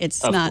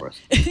 It's not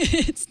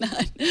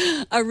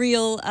a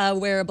real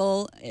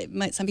wearable.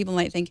 Some people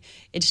might think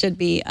it should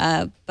be,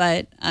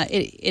 but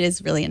it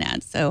is really an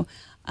ad. So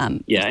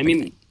yeah, I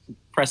mean,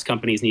 press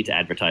companies need to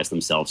advertise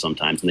themselves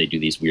sometimes, and they do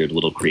these weird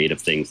little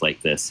creative things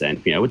like this.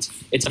 And you know,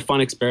 it's a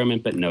fun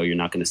experiment, but no, you're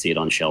not going to see it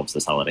on shelves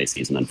this holiday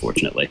season,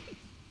 unfortunately.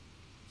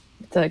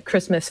 It's a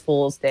Christmas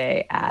Fool's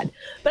Day ad,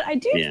 but I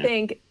do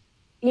think.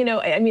 You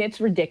know, I mean,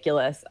 it's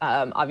ridiculous.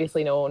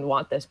 Obviously, no one would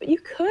want this, but you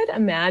could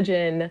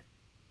imagine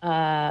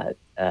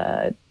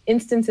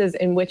instances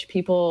in which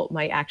people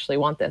might actually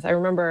want this. I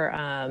remember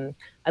I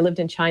lived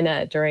in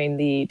China during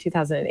the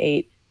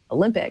 2008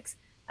 Olympics,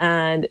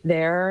 and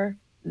there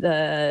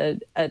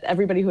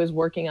everybody who was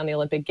working on the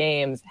Olympic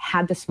Games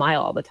had to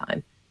smile all the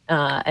time.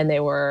 And they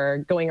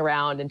were going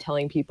around and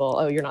telling people,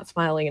 oh, you're not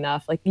smiling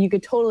enough. Like, you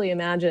could totally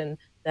imagine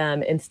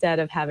them, instead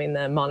of having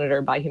them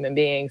monitored by human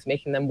beings,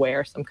 making them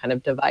wear some kind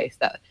of device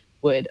that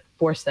would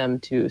force them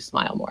to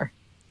smile more.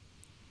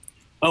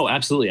 Oh,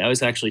 absolutely. I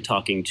was actually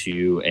talking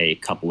to a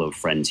couple of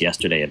friends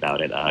yesterday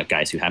about it,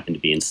 guys who happen to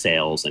be in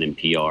sales and in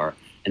PR,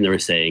 and they were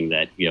saying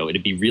that, you know,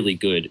 it'd be really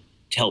good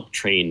to help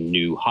train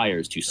new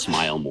hires to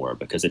smile more,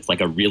 because it's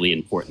like a really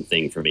important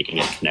thing for making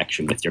a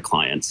connection with your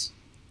clients.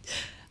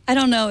 I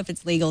don't know if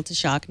it's legal to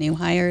shock new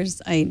hires.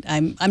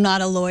 I'm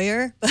not a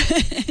lawyer,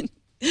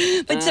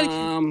 but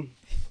so.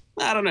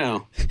 I don't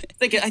know.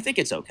 I think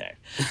it's okay.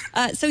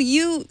 So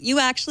you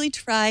actually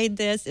tried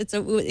this.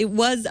 It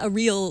was a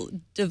real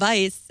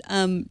device.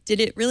 Did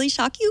it really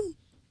shock you?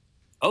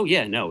 Oh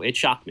yeah, no, it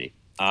shocked me.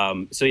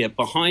 So yeah,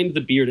 behind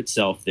the beard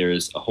itself,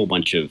 there's a whole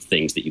bunch of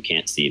things that you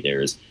can't see.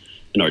 There's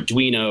an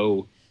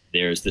Arduino.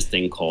 There's this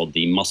thing called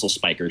the muscle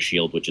spiker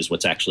shield, which is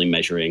what's actually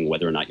measuring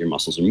whether or not your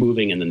muscles are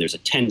moving. And then there's a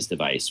TENS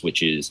device,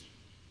 which is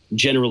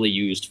generally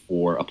used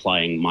for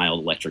applying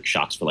mild electric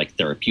shocks for like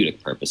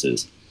therapeutic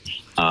purposes.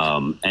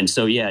 And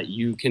so, yeah,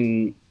 you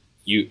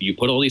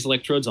put all these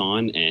electrodes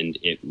on and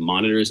it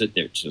monitors it.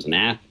 There's an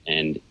app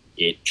and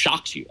it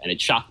shocks you, and it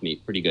shocked me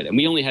pretty good. And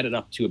we only had it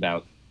up to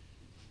about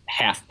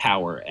half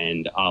power.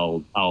 And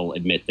I'll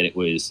admit that it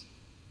was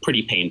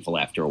pretty painful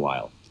after a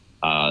while.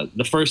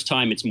 The first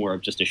time it's more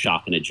of just a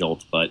shock and a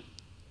jolt, but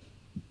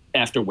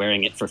after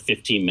wearing it for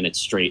 15 minutes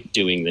straight,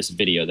 doing this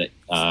video that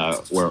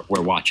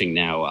we're watching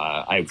now,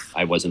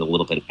 I was in a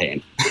little bit of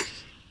pain.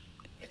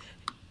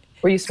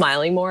 Were you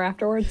smiling more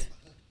afterwards?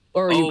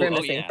 Or were you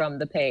grimacing yeah. from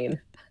the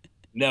pain?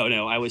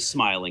 No, I was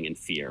smiling in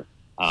fear.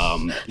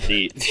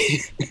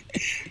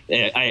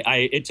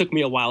 It took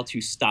me a while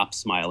to stop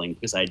smiling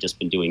because I had just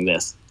been doing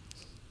this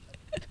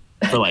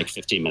for like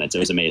 15 minutes. It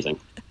was amazing.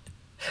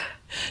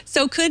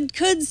 So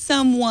could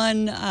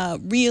someone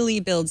really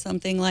build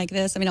something like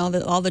this? I mean,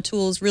 all the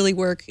tools really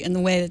work in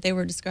the way that they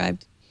were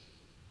described?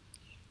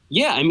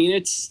 Yeah, I mean,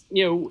 it's,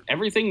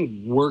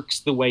 everything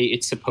works the way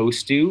it's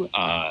supposed to.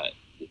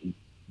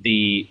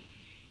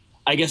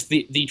 I guess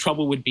the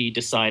trouble would be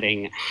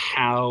deciding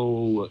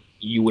how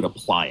you would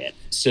apply it.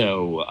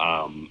 So,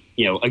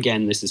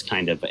 again, this is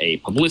kind of a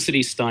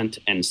publicity stunt.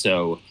 And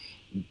so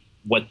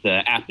what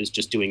the app is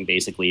just doing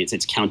basically is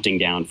it's counting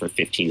down for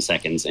 15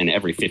 seconds. And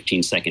every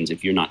 15 seconds,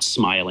 if you're not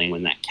smiling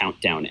when that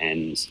countdown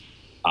ends,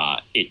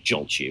 it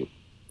jolts you.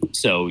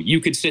 So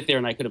you could sit there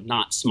and I could have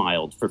not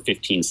smiled for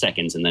 15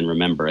 seconds and then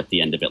remember at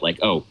the end of it, like,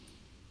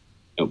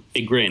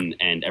 big grin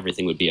and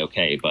everything would be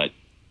okay. But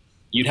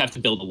you'd have to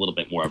build a little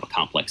bit more of a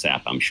complex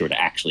app, I'm sure,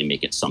 to actually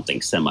make it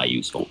something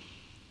semi-useful.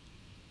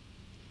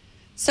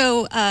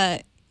 So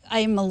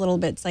I'm a little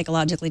bit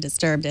psychologically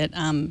disturbed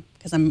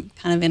because I'm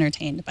kind of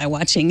entertained by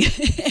watching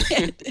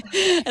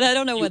it. And I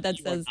don't know what that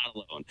says. Not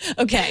alone.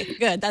 Okay,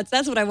 good.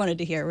 That's what I wanted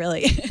to hear,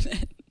 really.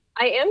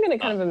 I am going to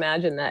kind of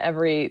imagine that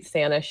every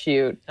Santa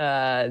shoot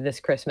this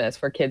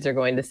Christmas where kids are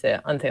going to sit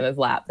on Santa's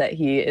lap, that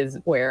he is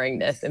wearing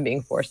this and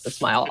being forced to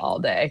smile all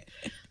day.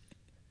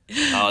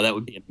 Oh, that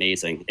would be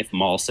amazing if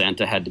Mall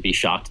Santa had to be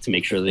shocked to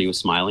make sure that he was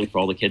smiling for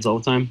all the kids all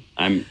the time.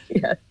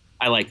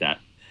 I like that.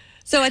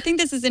 So I think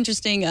this is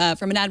interesting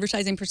from an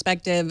advertising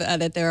perspective,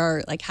 that there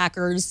are like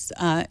hackers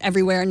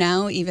everywhere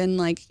now, even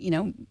like,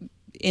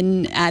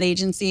 in ad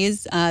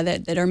agencies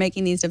that are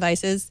making these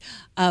devices,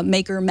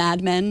 maker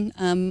madmen,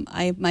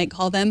 I might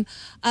call them.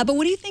 But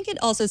what do you think it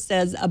also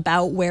says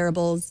about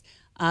wearables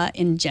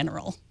in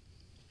general?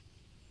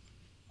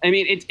 I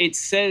mean, it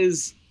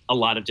says a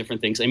lot of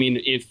different things. I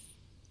mean, if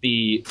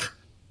the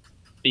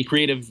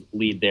creative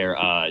lead there,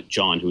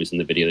 John, who was in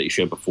the video that you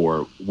showed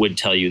before, would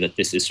tell you that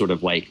this is sort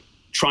of like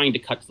trying to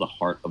cut to the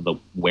heart of the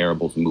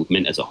wearables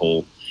movement as a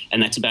whole. And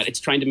that's about,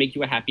 it's trying to make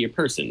you a happier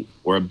person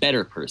or a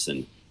better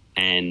person.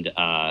 And,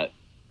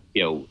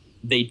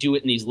 they do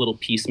it in these little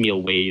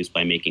piecemeal ways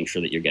by making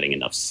sure that you're getting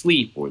enough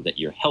sleep or that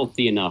you're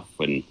healthy enough.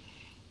 And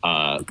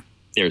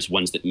there's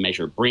ones that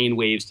measure brain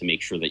waves to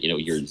make sure that,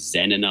 you're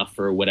zen enough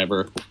or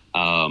whatever.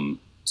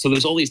 So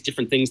there's all these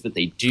different things that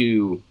they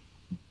do,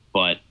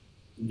 but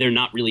they're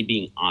not really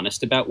being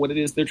honest about what it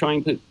is they're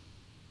trying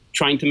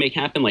to make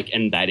happen.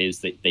 And that is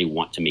that they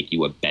want to make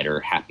you a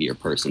better, happier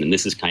person. And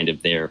this is kind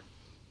of their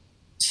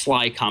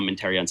sly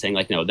commentary on saying,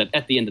 no, that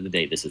at the end of the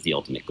day, this is the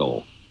ultimate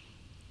goal.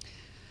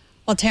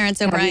 Well,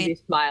 Terrence O'Brien, you're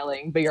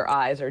smiling, but your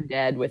eyes are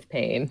dead with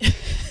pain.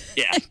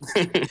 Yeah.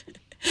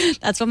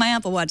 That's what my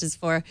Apple Watch is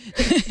for.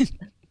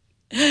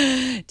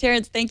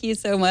 Terrence, thank you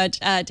so much.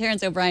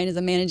 Terrence O'Brien is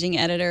a managing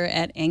editor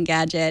at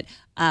Engadget,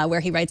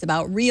 where he writes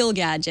about real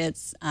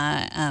gadgets.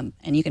 And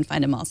you can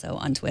find him also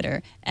on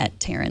Twitter at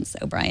Terrence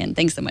O'Brien.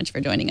 Thanks so much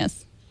for joining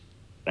us.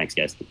 Thanks,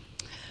 guys.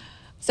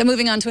 So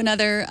moving on to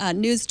another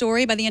news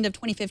story. By the end of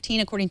 2015,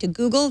 according to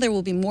Google, there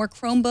will be more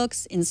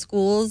Chromebooks in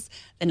schools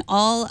than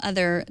all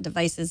other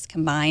devices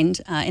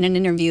combined. In an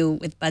interview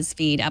with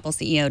BuzzFeed, Apple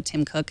CEO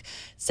Tim Cook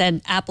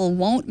said Apple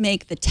won't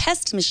make the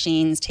test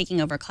machines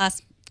taking over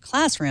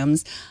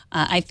classrooms.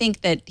 I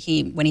think that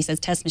when he says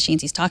test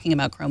machines, he's talking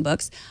about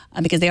Chromebooks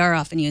because they are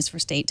often used for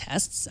state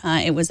tests.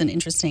 It was an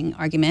interesting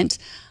argument.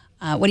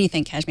 What do you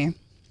think, Kashmir?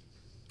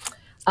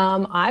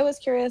 I was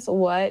curious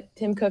what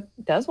Tim Cook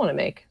does want to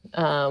make.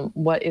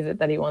 What is it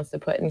that he wants to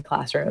put in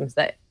classrooms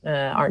that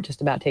aren't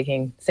just about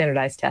taking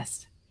standardized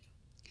tests?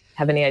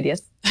 Have any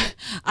ideas?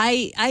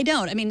 I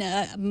don't. I mean,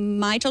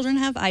 my children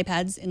have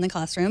iPads in the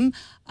classroom,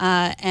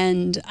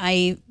 and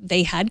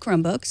they had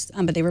Chromebooks,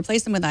 but they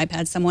replaced them with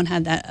iPads. Someone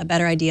had a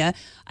better idea.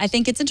 I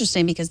think it's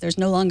interesting because there's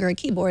no longer a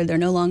keyboard. They're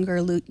no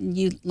longer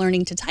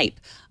learning to type,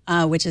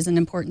 which is an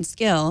important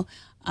skill.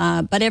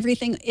 But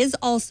everything is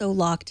also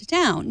locked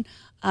down,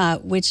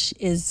 which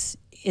is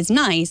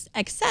nice,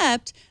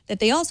 except that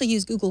they also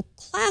use Google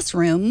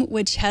Classroom,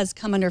 which has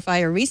come under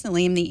fire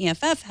recently. And the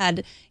EFF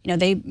had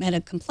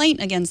a complaint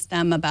against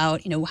them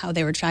about, how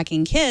they were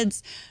tracking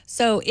kids.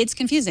 So it's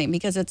confusing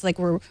because it's like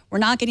we're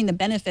not getting the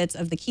benefits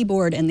of the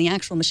keyboard and the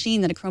actual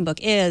machine that a Chromebook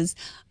is,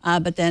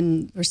 but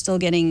then they're still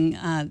getting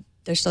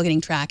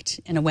tracked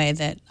in a way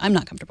that I'm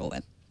not comfortable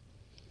with.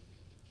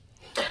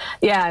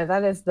 Yeah,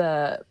 that is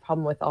the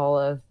problem with all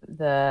of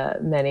the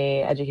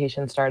many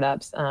education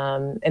startups,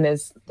 and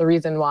is the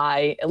reason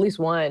why at least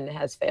one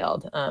has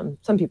failed.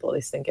 Some people at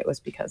least think it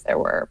was because there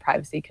were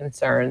privacy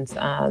concerns.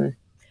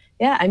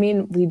 Yeah, I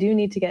mean, we do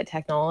need to get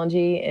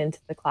technology into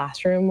the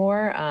classroom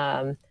more.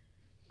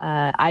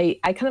 I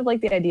kind of like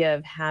the idea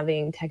of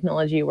having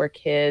technology where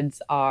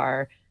kids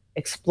are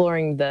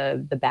exploring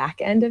the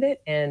back end of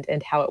it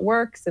and how it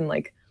works and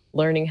like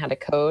learning how to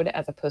code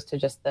as opposed to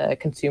just the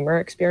consumer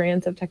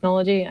experience of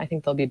technology, I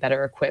think they'll be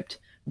better equipped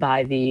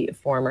by the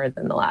former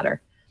than the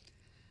latter.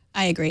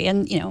 I agree.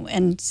 And,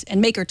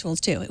 and maker tools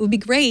too. It would be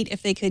great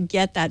if they could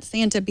get that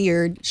Santa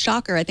beard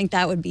shocker. I think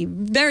that would be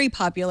very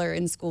popular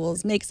in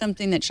schools. Make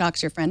something that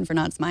shocks your friend for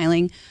not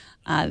smiling.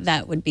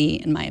 That would be,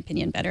 in my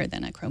opinion, better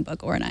than a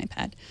Chromebook or an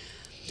iPad.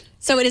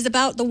 So it is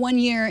about the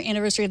 1-year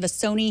anniversary of the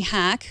Sony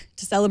hack.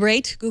 To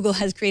celebrate, Google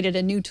has created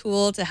a new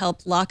tool to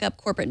help lock up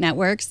corporate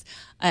networks.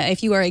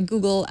 If you are a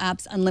Google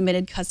Apps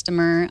Unlimited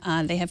customer,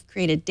 they have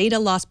created data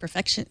loss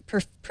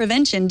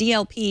prevention,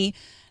 DLP,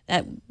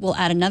 that will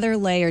add another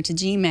layer to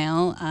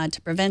Gmail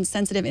to prevent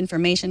sensitive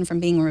information from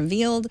being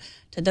revealed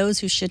to those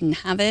who shouldn't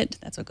have it.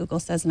 That's what Google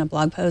says in a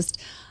blog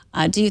post.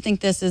 Do you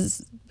think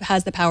this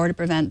has the power to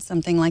prevent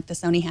something like the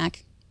Sony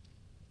hack?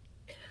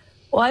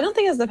 Well, I don't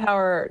think it has the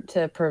power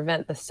to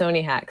prevent the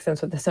Sony hack,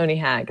 since with the Sony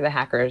hack, the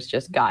hackers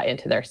just got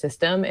into their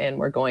system and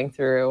were going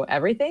through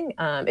everything.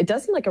 It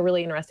does seem like a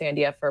really interesting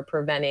idea for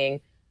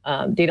preventing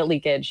data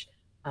leakage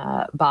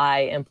by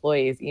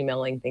employees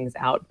emailing things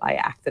out by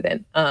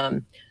accident.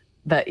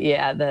 But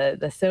yeah, the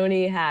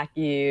Sony hack,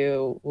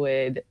 you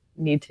would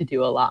need to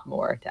do a lot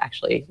more to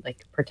actually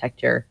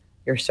protect your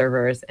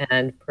servers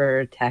and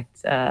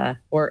protect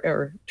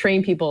or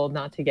train people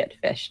not to get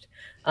phished.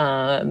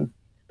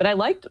 But I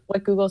liked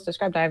what Google's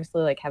described. I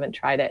obviously haven't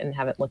tried it and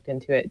haven't looked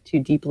into it too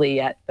deeply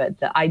yet. But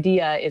the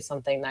idea is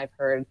something that I've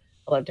heard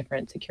a lot of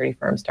different security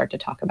firms start to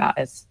talk about,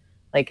 as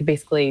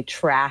basically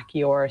track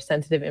your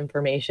sensitive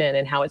information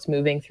and how it's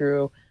moving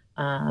through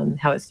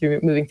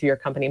your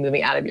company,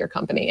 moving out of your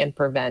company, and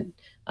prevent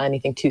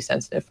anything too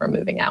sensitive from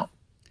moving out.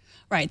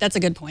 Right, that's a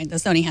good point. The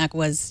Sony hack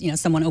was,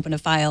 someone opened a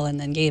file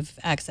and then gave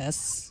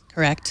access.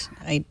 Correct.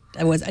 I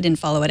didn't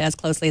follow it as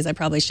closely as I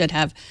probably should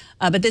have.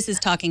 But this is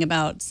talking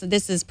about, so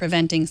this is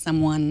preventing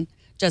someone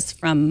just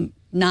from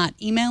not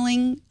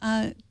emailing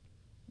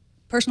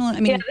personal.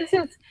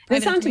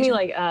 This sounds to me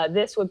like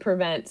this would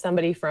prevent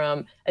somebody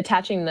from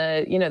attaching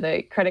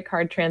the credit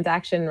card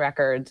transaction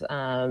records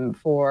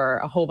for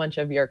a whole bunch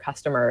of your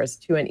customers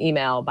to an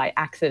email by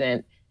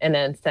accident and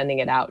then sending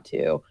it out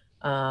to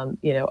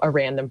a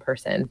random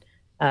person.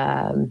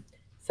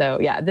 So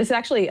yeah, this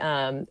actually,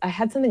 I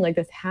had something like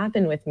this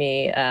happen with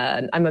me.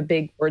 I'm a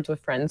big Words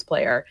with Friends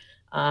player,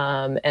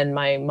 and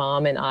my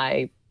mom and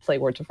I play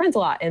Words with Friends a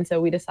lot. And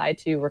so we decided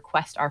to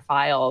request our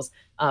files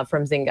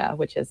from Zynga,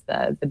 which is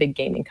the big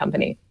gaming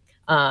company.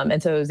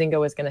 And so Zynga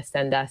was going to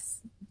send us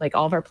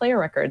all of our player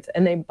records.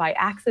 And they, by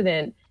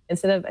accident,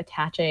 instead of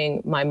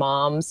attaching my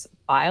mom's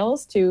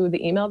files to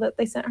the email that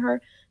they sent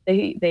her,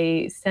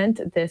 they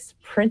sent this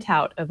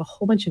printout of a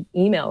whole bunch of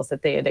emails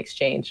that they had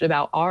exchanged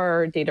about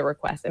our data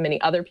requests and many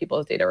other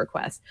people's data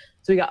requests.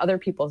 So we got other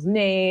people's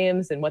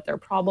names and what their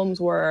problems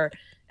were.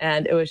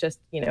 And it was just,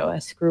 a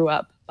screw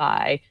up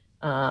by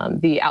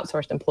the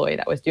outsourced employee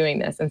that was doing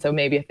this. And so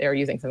maybe if they were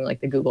using something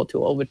like the Google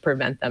tool, would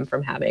prevent them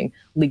from having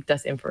leaked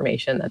us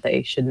information that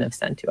they shouldn't have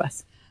sent to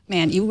us.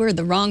 Man, you were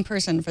the wrong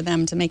person for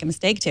them to make a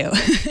mistake to.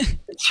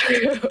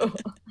 True.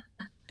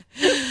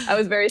 I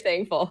was very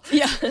thankful.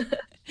 Yeah.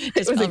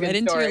 Just fell right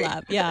into your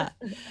lap. Yeah.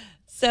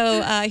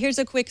 So here's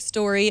a quick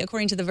story.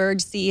 According to The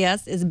Verge,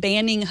 CES is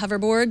banning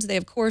hoverboards. They,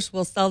 of course,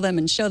 will sell them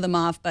and show them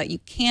off, but you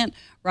can't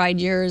ride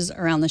yours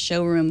around the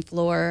showroom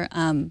floor.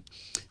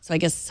 So I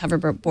guess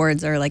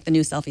hoverboards are like the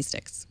new selfie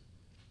sticks.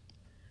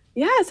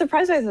 Yeah,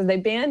 surprisingly, they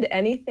banned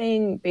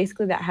anything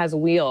basically that has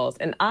wheels.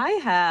 And I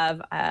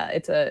have,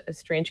 it's a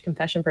strange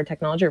confession for a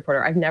technology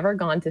reporter. I've never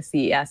gone to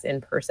CES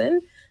in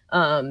person.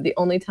 The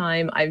only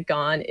time I've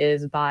gone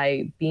is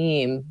by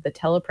Beam, the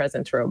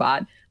telepresence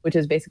robot, which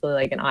is basically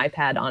like an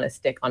iPad on a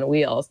stick on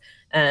wheels.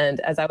 And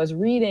as I was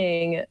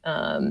reading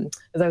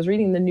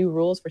the new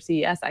rules for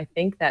CES, I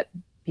think that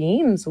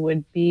Beams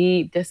would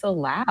be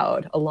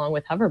disallowed along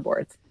with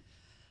hoverboards.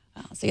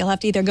 So you'll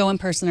have to either go in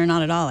person or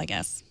not at all, I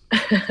guess.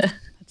 That's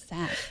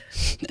sad.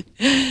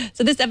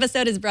 So this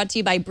episode is brought to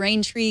you by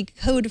Braintree,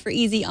 code for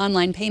easy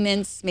online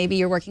payments. Maybe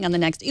you're working on the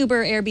next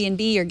Uber,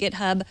 Airbnb, or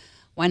GitHub.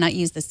 Why not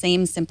use the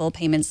same simple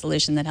payment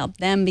solution that helped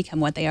them become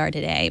what they are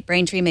today?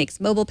 Braintree makes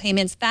mobile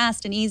payments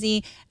fast and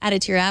easy. Add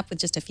it to your app with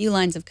just a few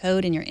lines of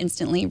code, and you're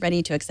instantly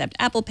ready to accept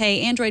Apple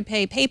Pay, Android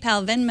Pay,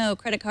 PayPal, Venmo,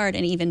 credit card,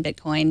 and even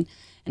Bitcoin.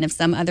 And if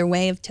some other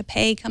way to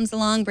pay comes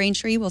along,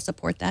 Braintree will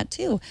support that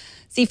too.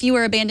 See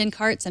fewer abandoned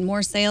carts and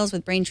more sales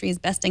with Braintree's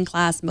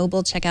best-in-class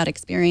mobile checkout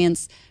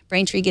experience.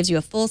 Braintree gives you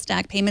a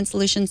full-stack payment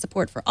solution,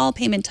 support for all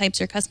payment types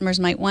your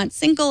customers might want,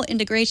 single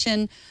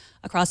integration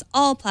across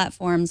all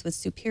platforms with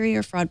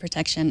superior fraud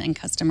protection and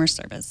customer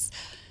service.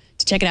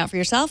 To check it out for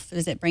yourself,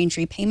 visit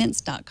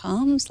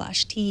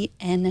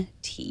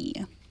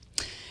braintreepayments.com/TNT.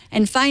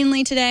 And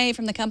finally today,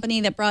 from the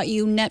company that brought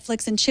you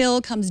Netflix and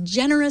Chill, comes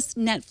generous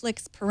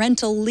Netflix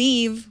parental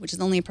leave, which is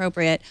only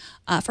appropriate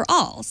for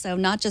all, so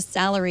not just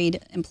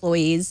salaried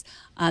employees.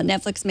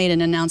 Netflix made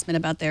an announcement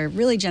about their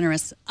really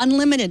generous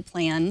unlimited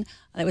plan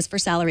that was for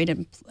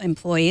salaried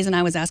employees. And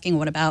I was asking,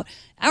 what about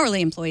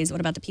hourly employees? What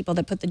about the people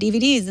that put the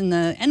DVDs in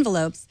the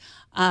envelopes?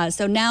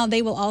 So now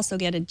they will also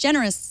get a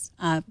generous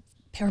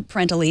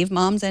parental leave,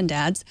 moms and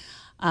dads.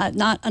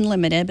 not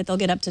unlimited, but they'll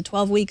get up to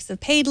 12 weeks of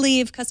paid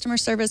leave. Customer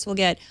service will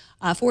get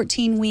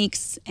 14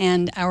 weeks,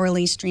 and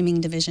hourly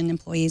streaming division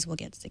employees will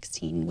get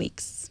 16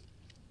 weeks.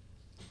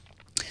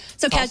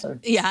 So, awesome.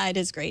 Yeah, it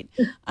is great.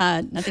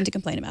 Nothing to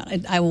complain about.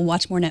 I will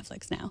watch more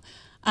Netflix now.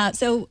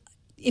 So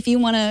if you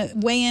want to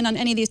weigh in on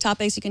any of these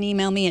topics, you can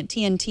email me at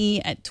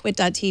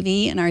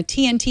tnt@twit.tv. And our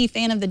TNT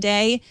fan of the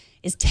day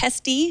is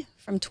Testy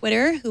from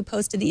Twitter, who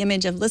posted the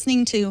image of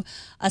listening to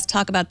us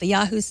talk about the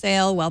Yahoo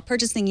sale while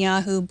purchasing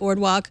Yahoo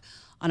Boardwalk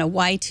on a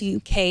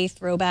Y2K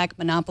throwback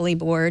Monopoly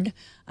board.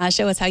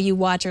 Show us how you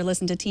watch or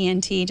listen to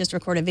TNT. Just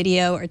record a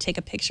video or take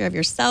a picture of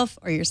yourself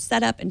or your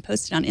setup and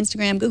post it on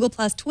Instagram, Google+,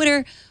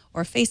 Twitter,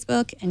 or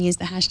Facebook, and use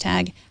the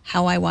hashtag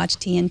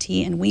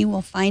HowIWatchTNT, and we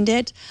will find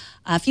it.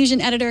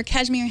 Fusion editor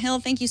Kashmir Hill,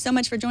 thank you so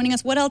much for joining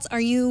us. What else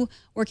are you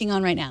working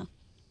on right now?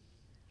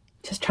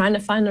 Just trying to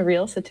find the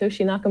real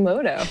Satoshi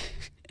Nakamoto.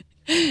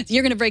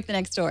 You're going to break the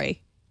next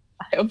story.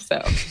 I hope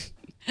so.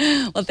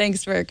 Well,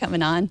 thanks for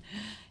coming on.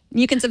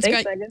 You can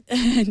subscribe.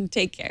 Thanks,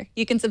 Take care.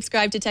 You can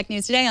subscribe to Tech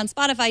News Today on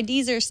Spotify,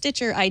 Deezer,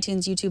 Stitcher,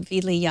 iTunes, YouTube,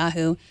 Feedly,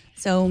 Yahoo,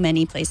 so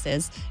many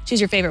places. Choose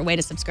your favorite way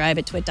to subscribe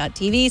at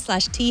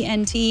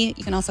twit.tv/TNT.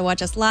 You can also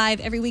watch us live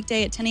every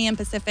weekday at 10 a.m.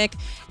 Pacific.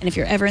 And if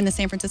you're ever in the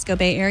San Francisco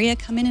Bay Area,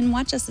 come in and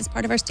watch us as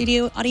part of our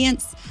studio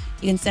audience.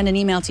 You can send an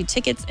email to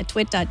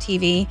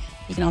tickets@twit.tv.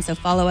 You can also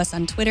follow us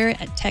on Twitter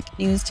at Tech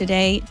News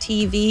Today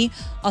TV.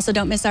 Also,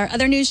 don't miss our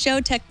other news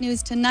show, Tech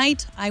News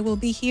Tonight. I will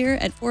be here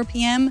at 4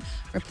 p.m.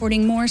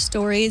 reporting more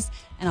stories,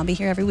 and I'll be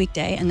here every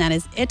weekday. And that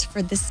is it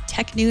for this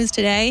Tech News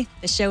Today.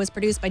 This show is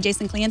produced by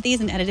Jason Cleanthes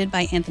and edited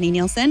by Anthony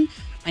Nielsen.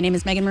 My name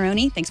is Megan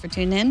Morrone. Thanks for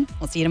tuning in.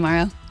 We'll see you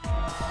tomorrow.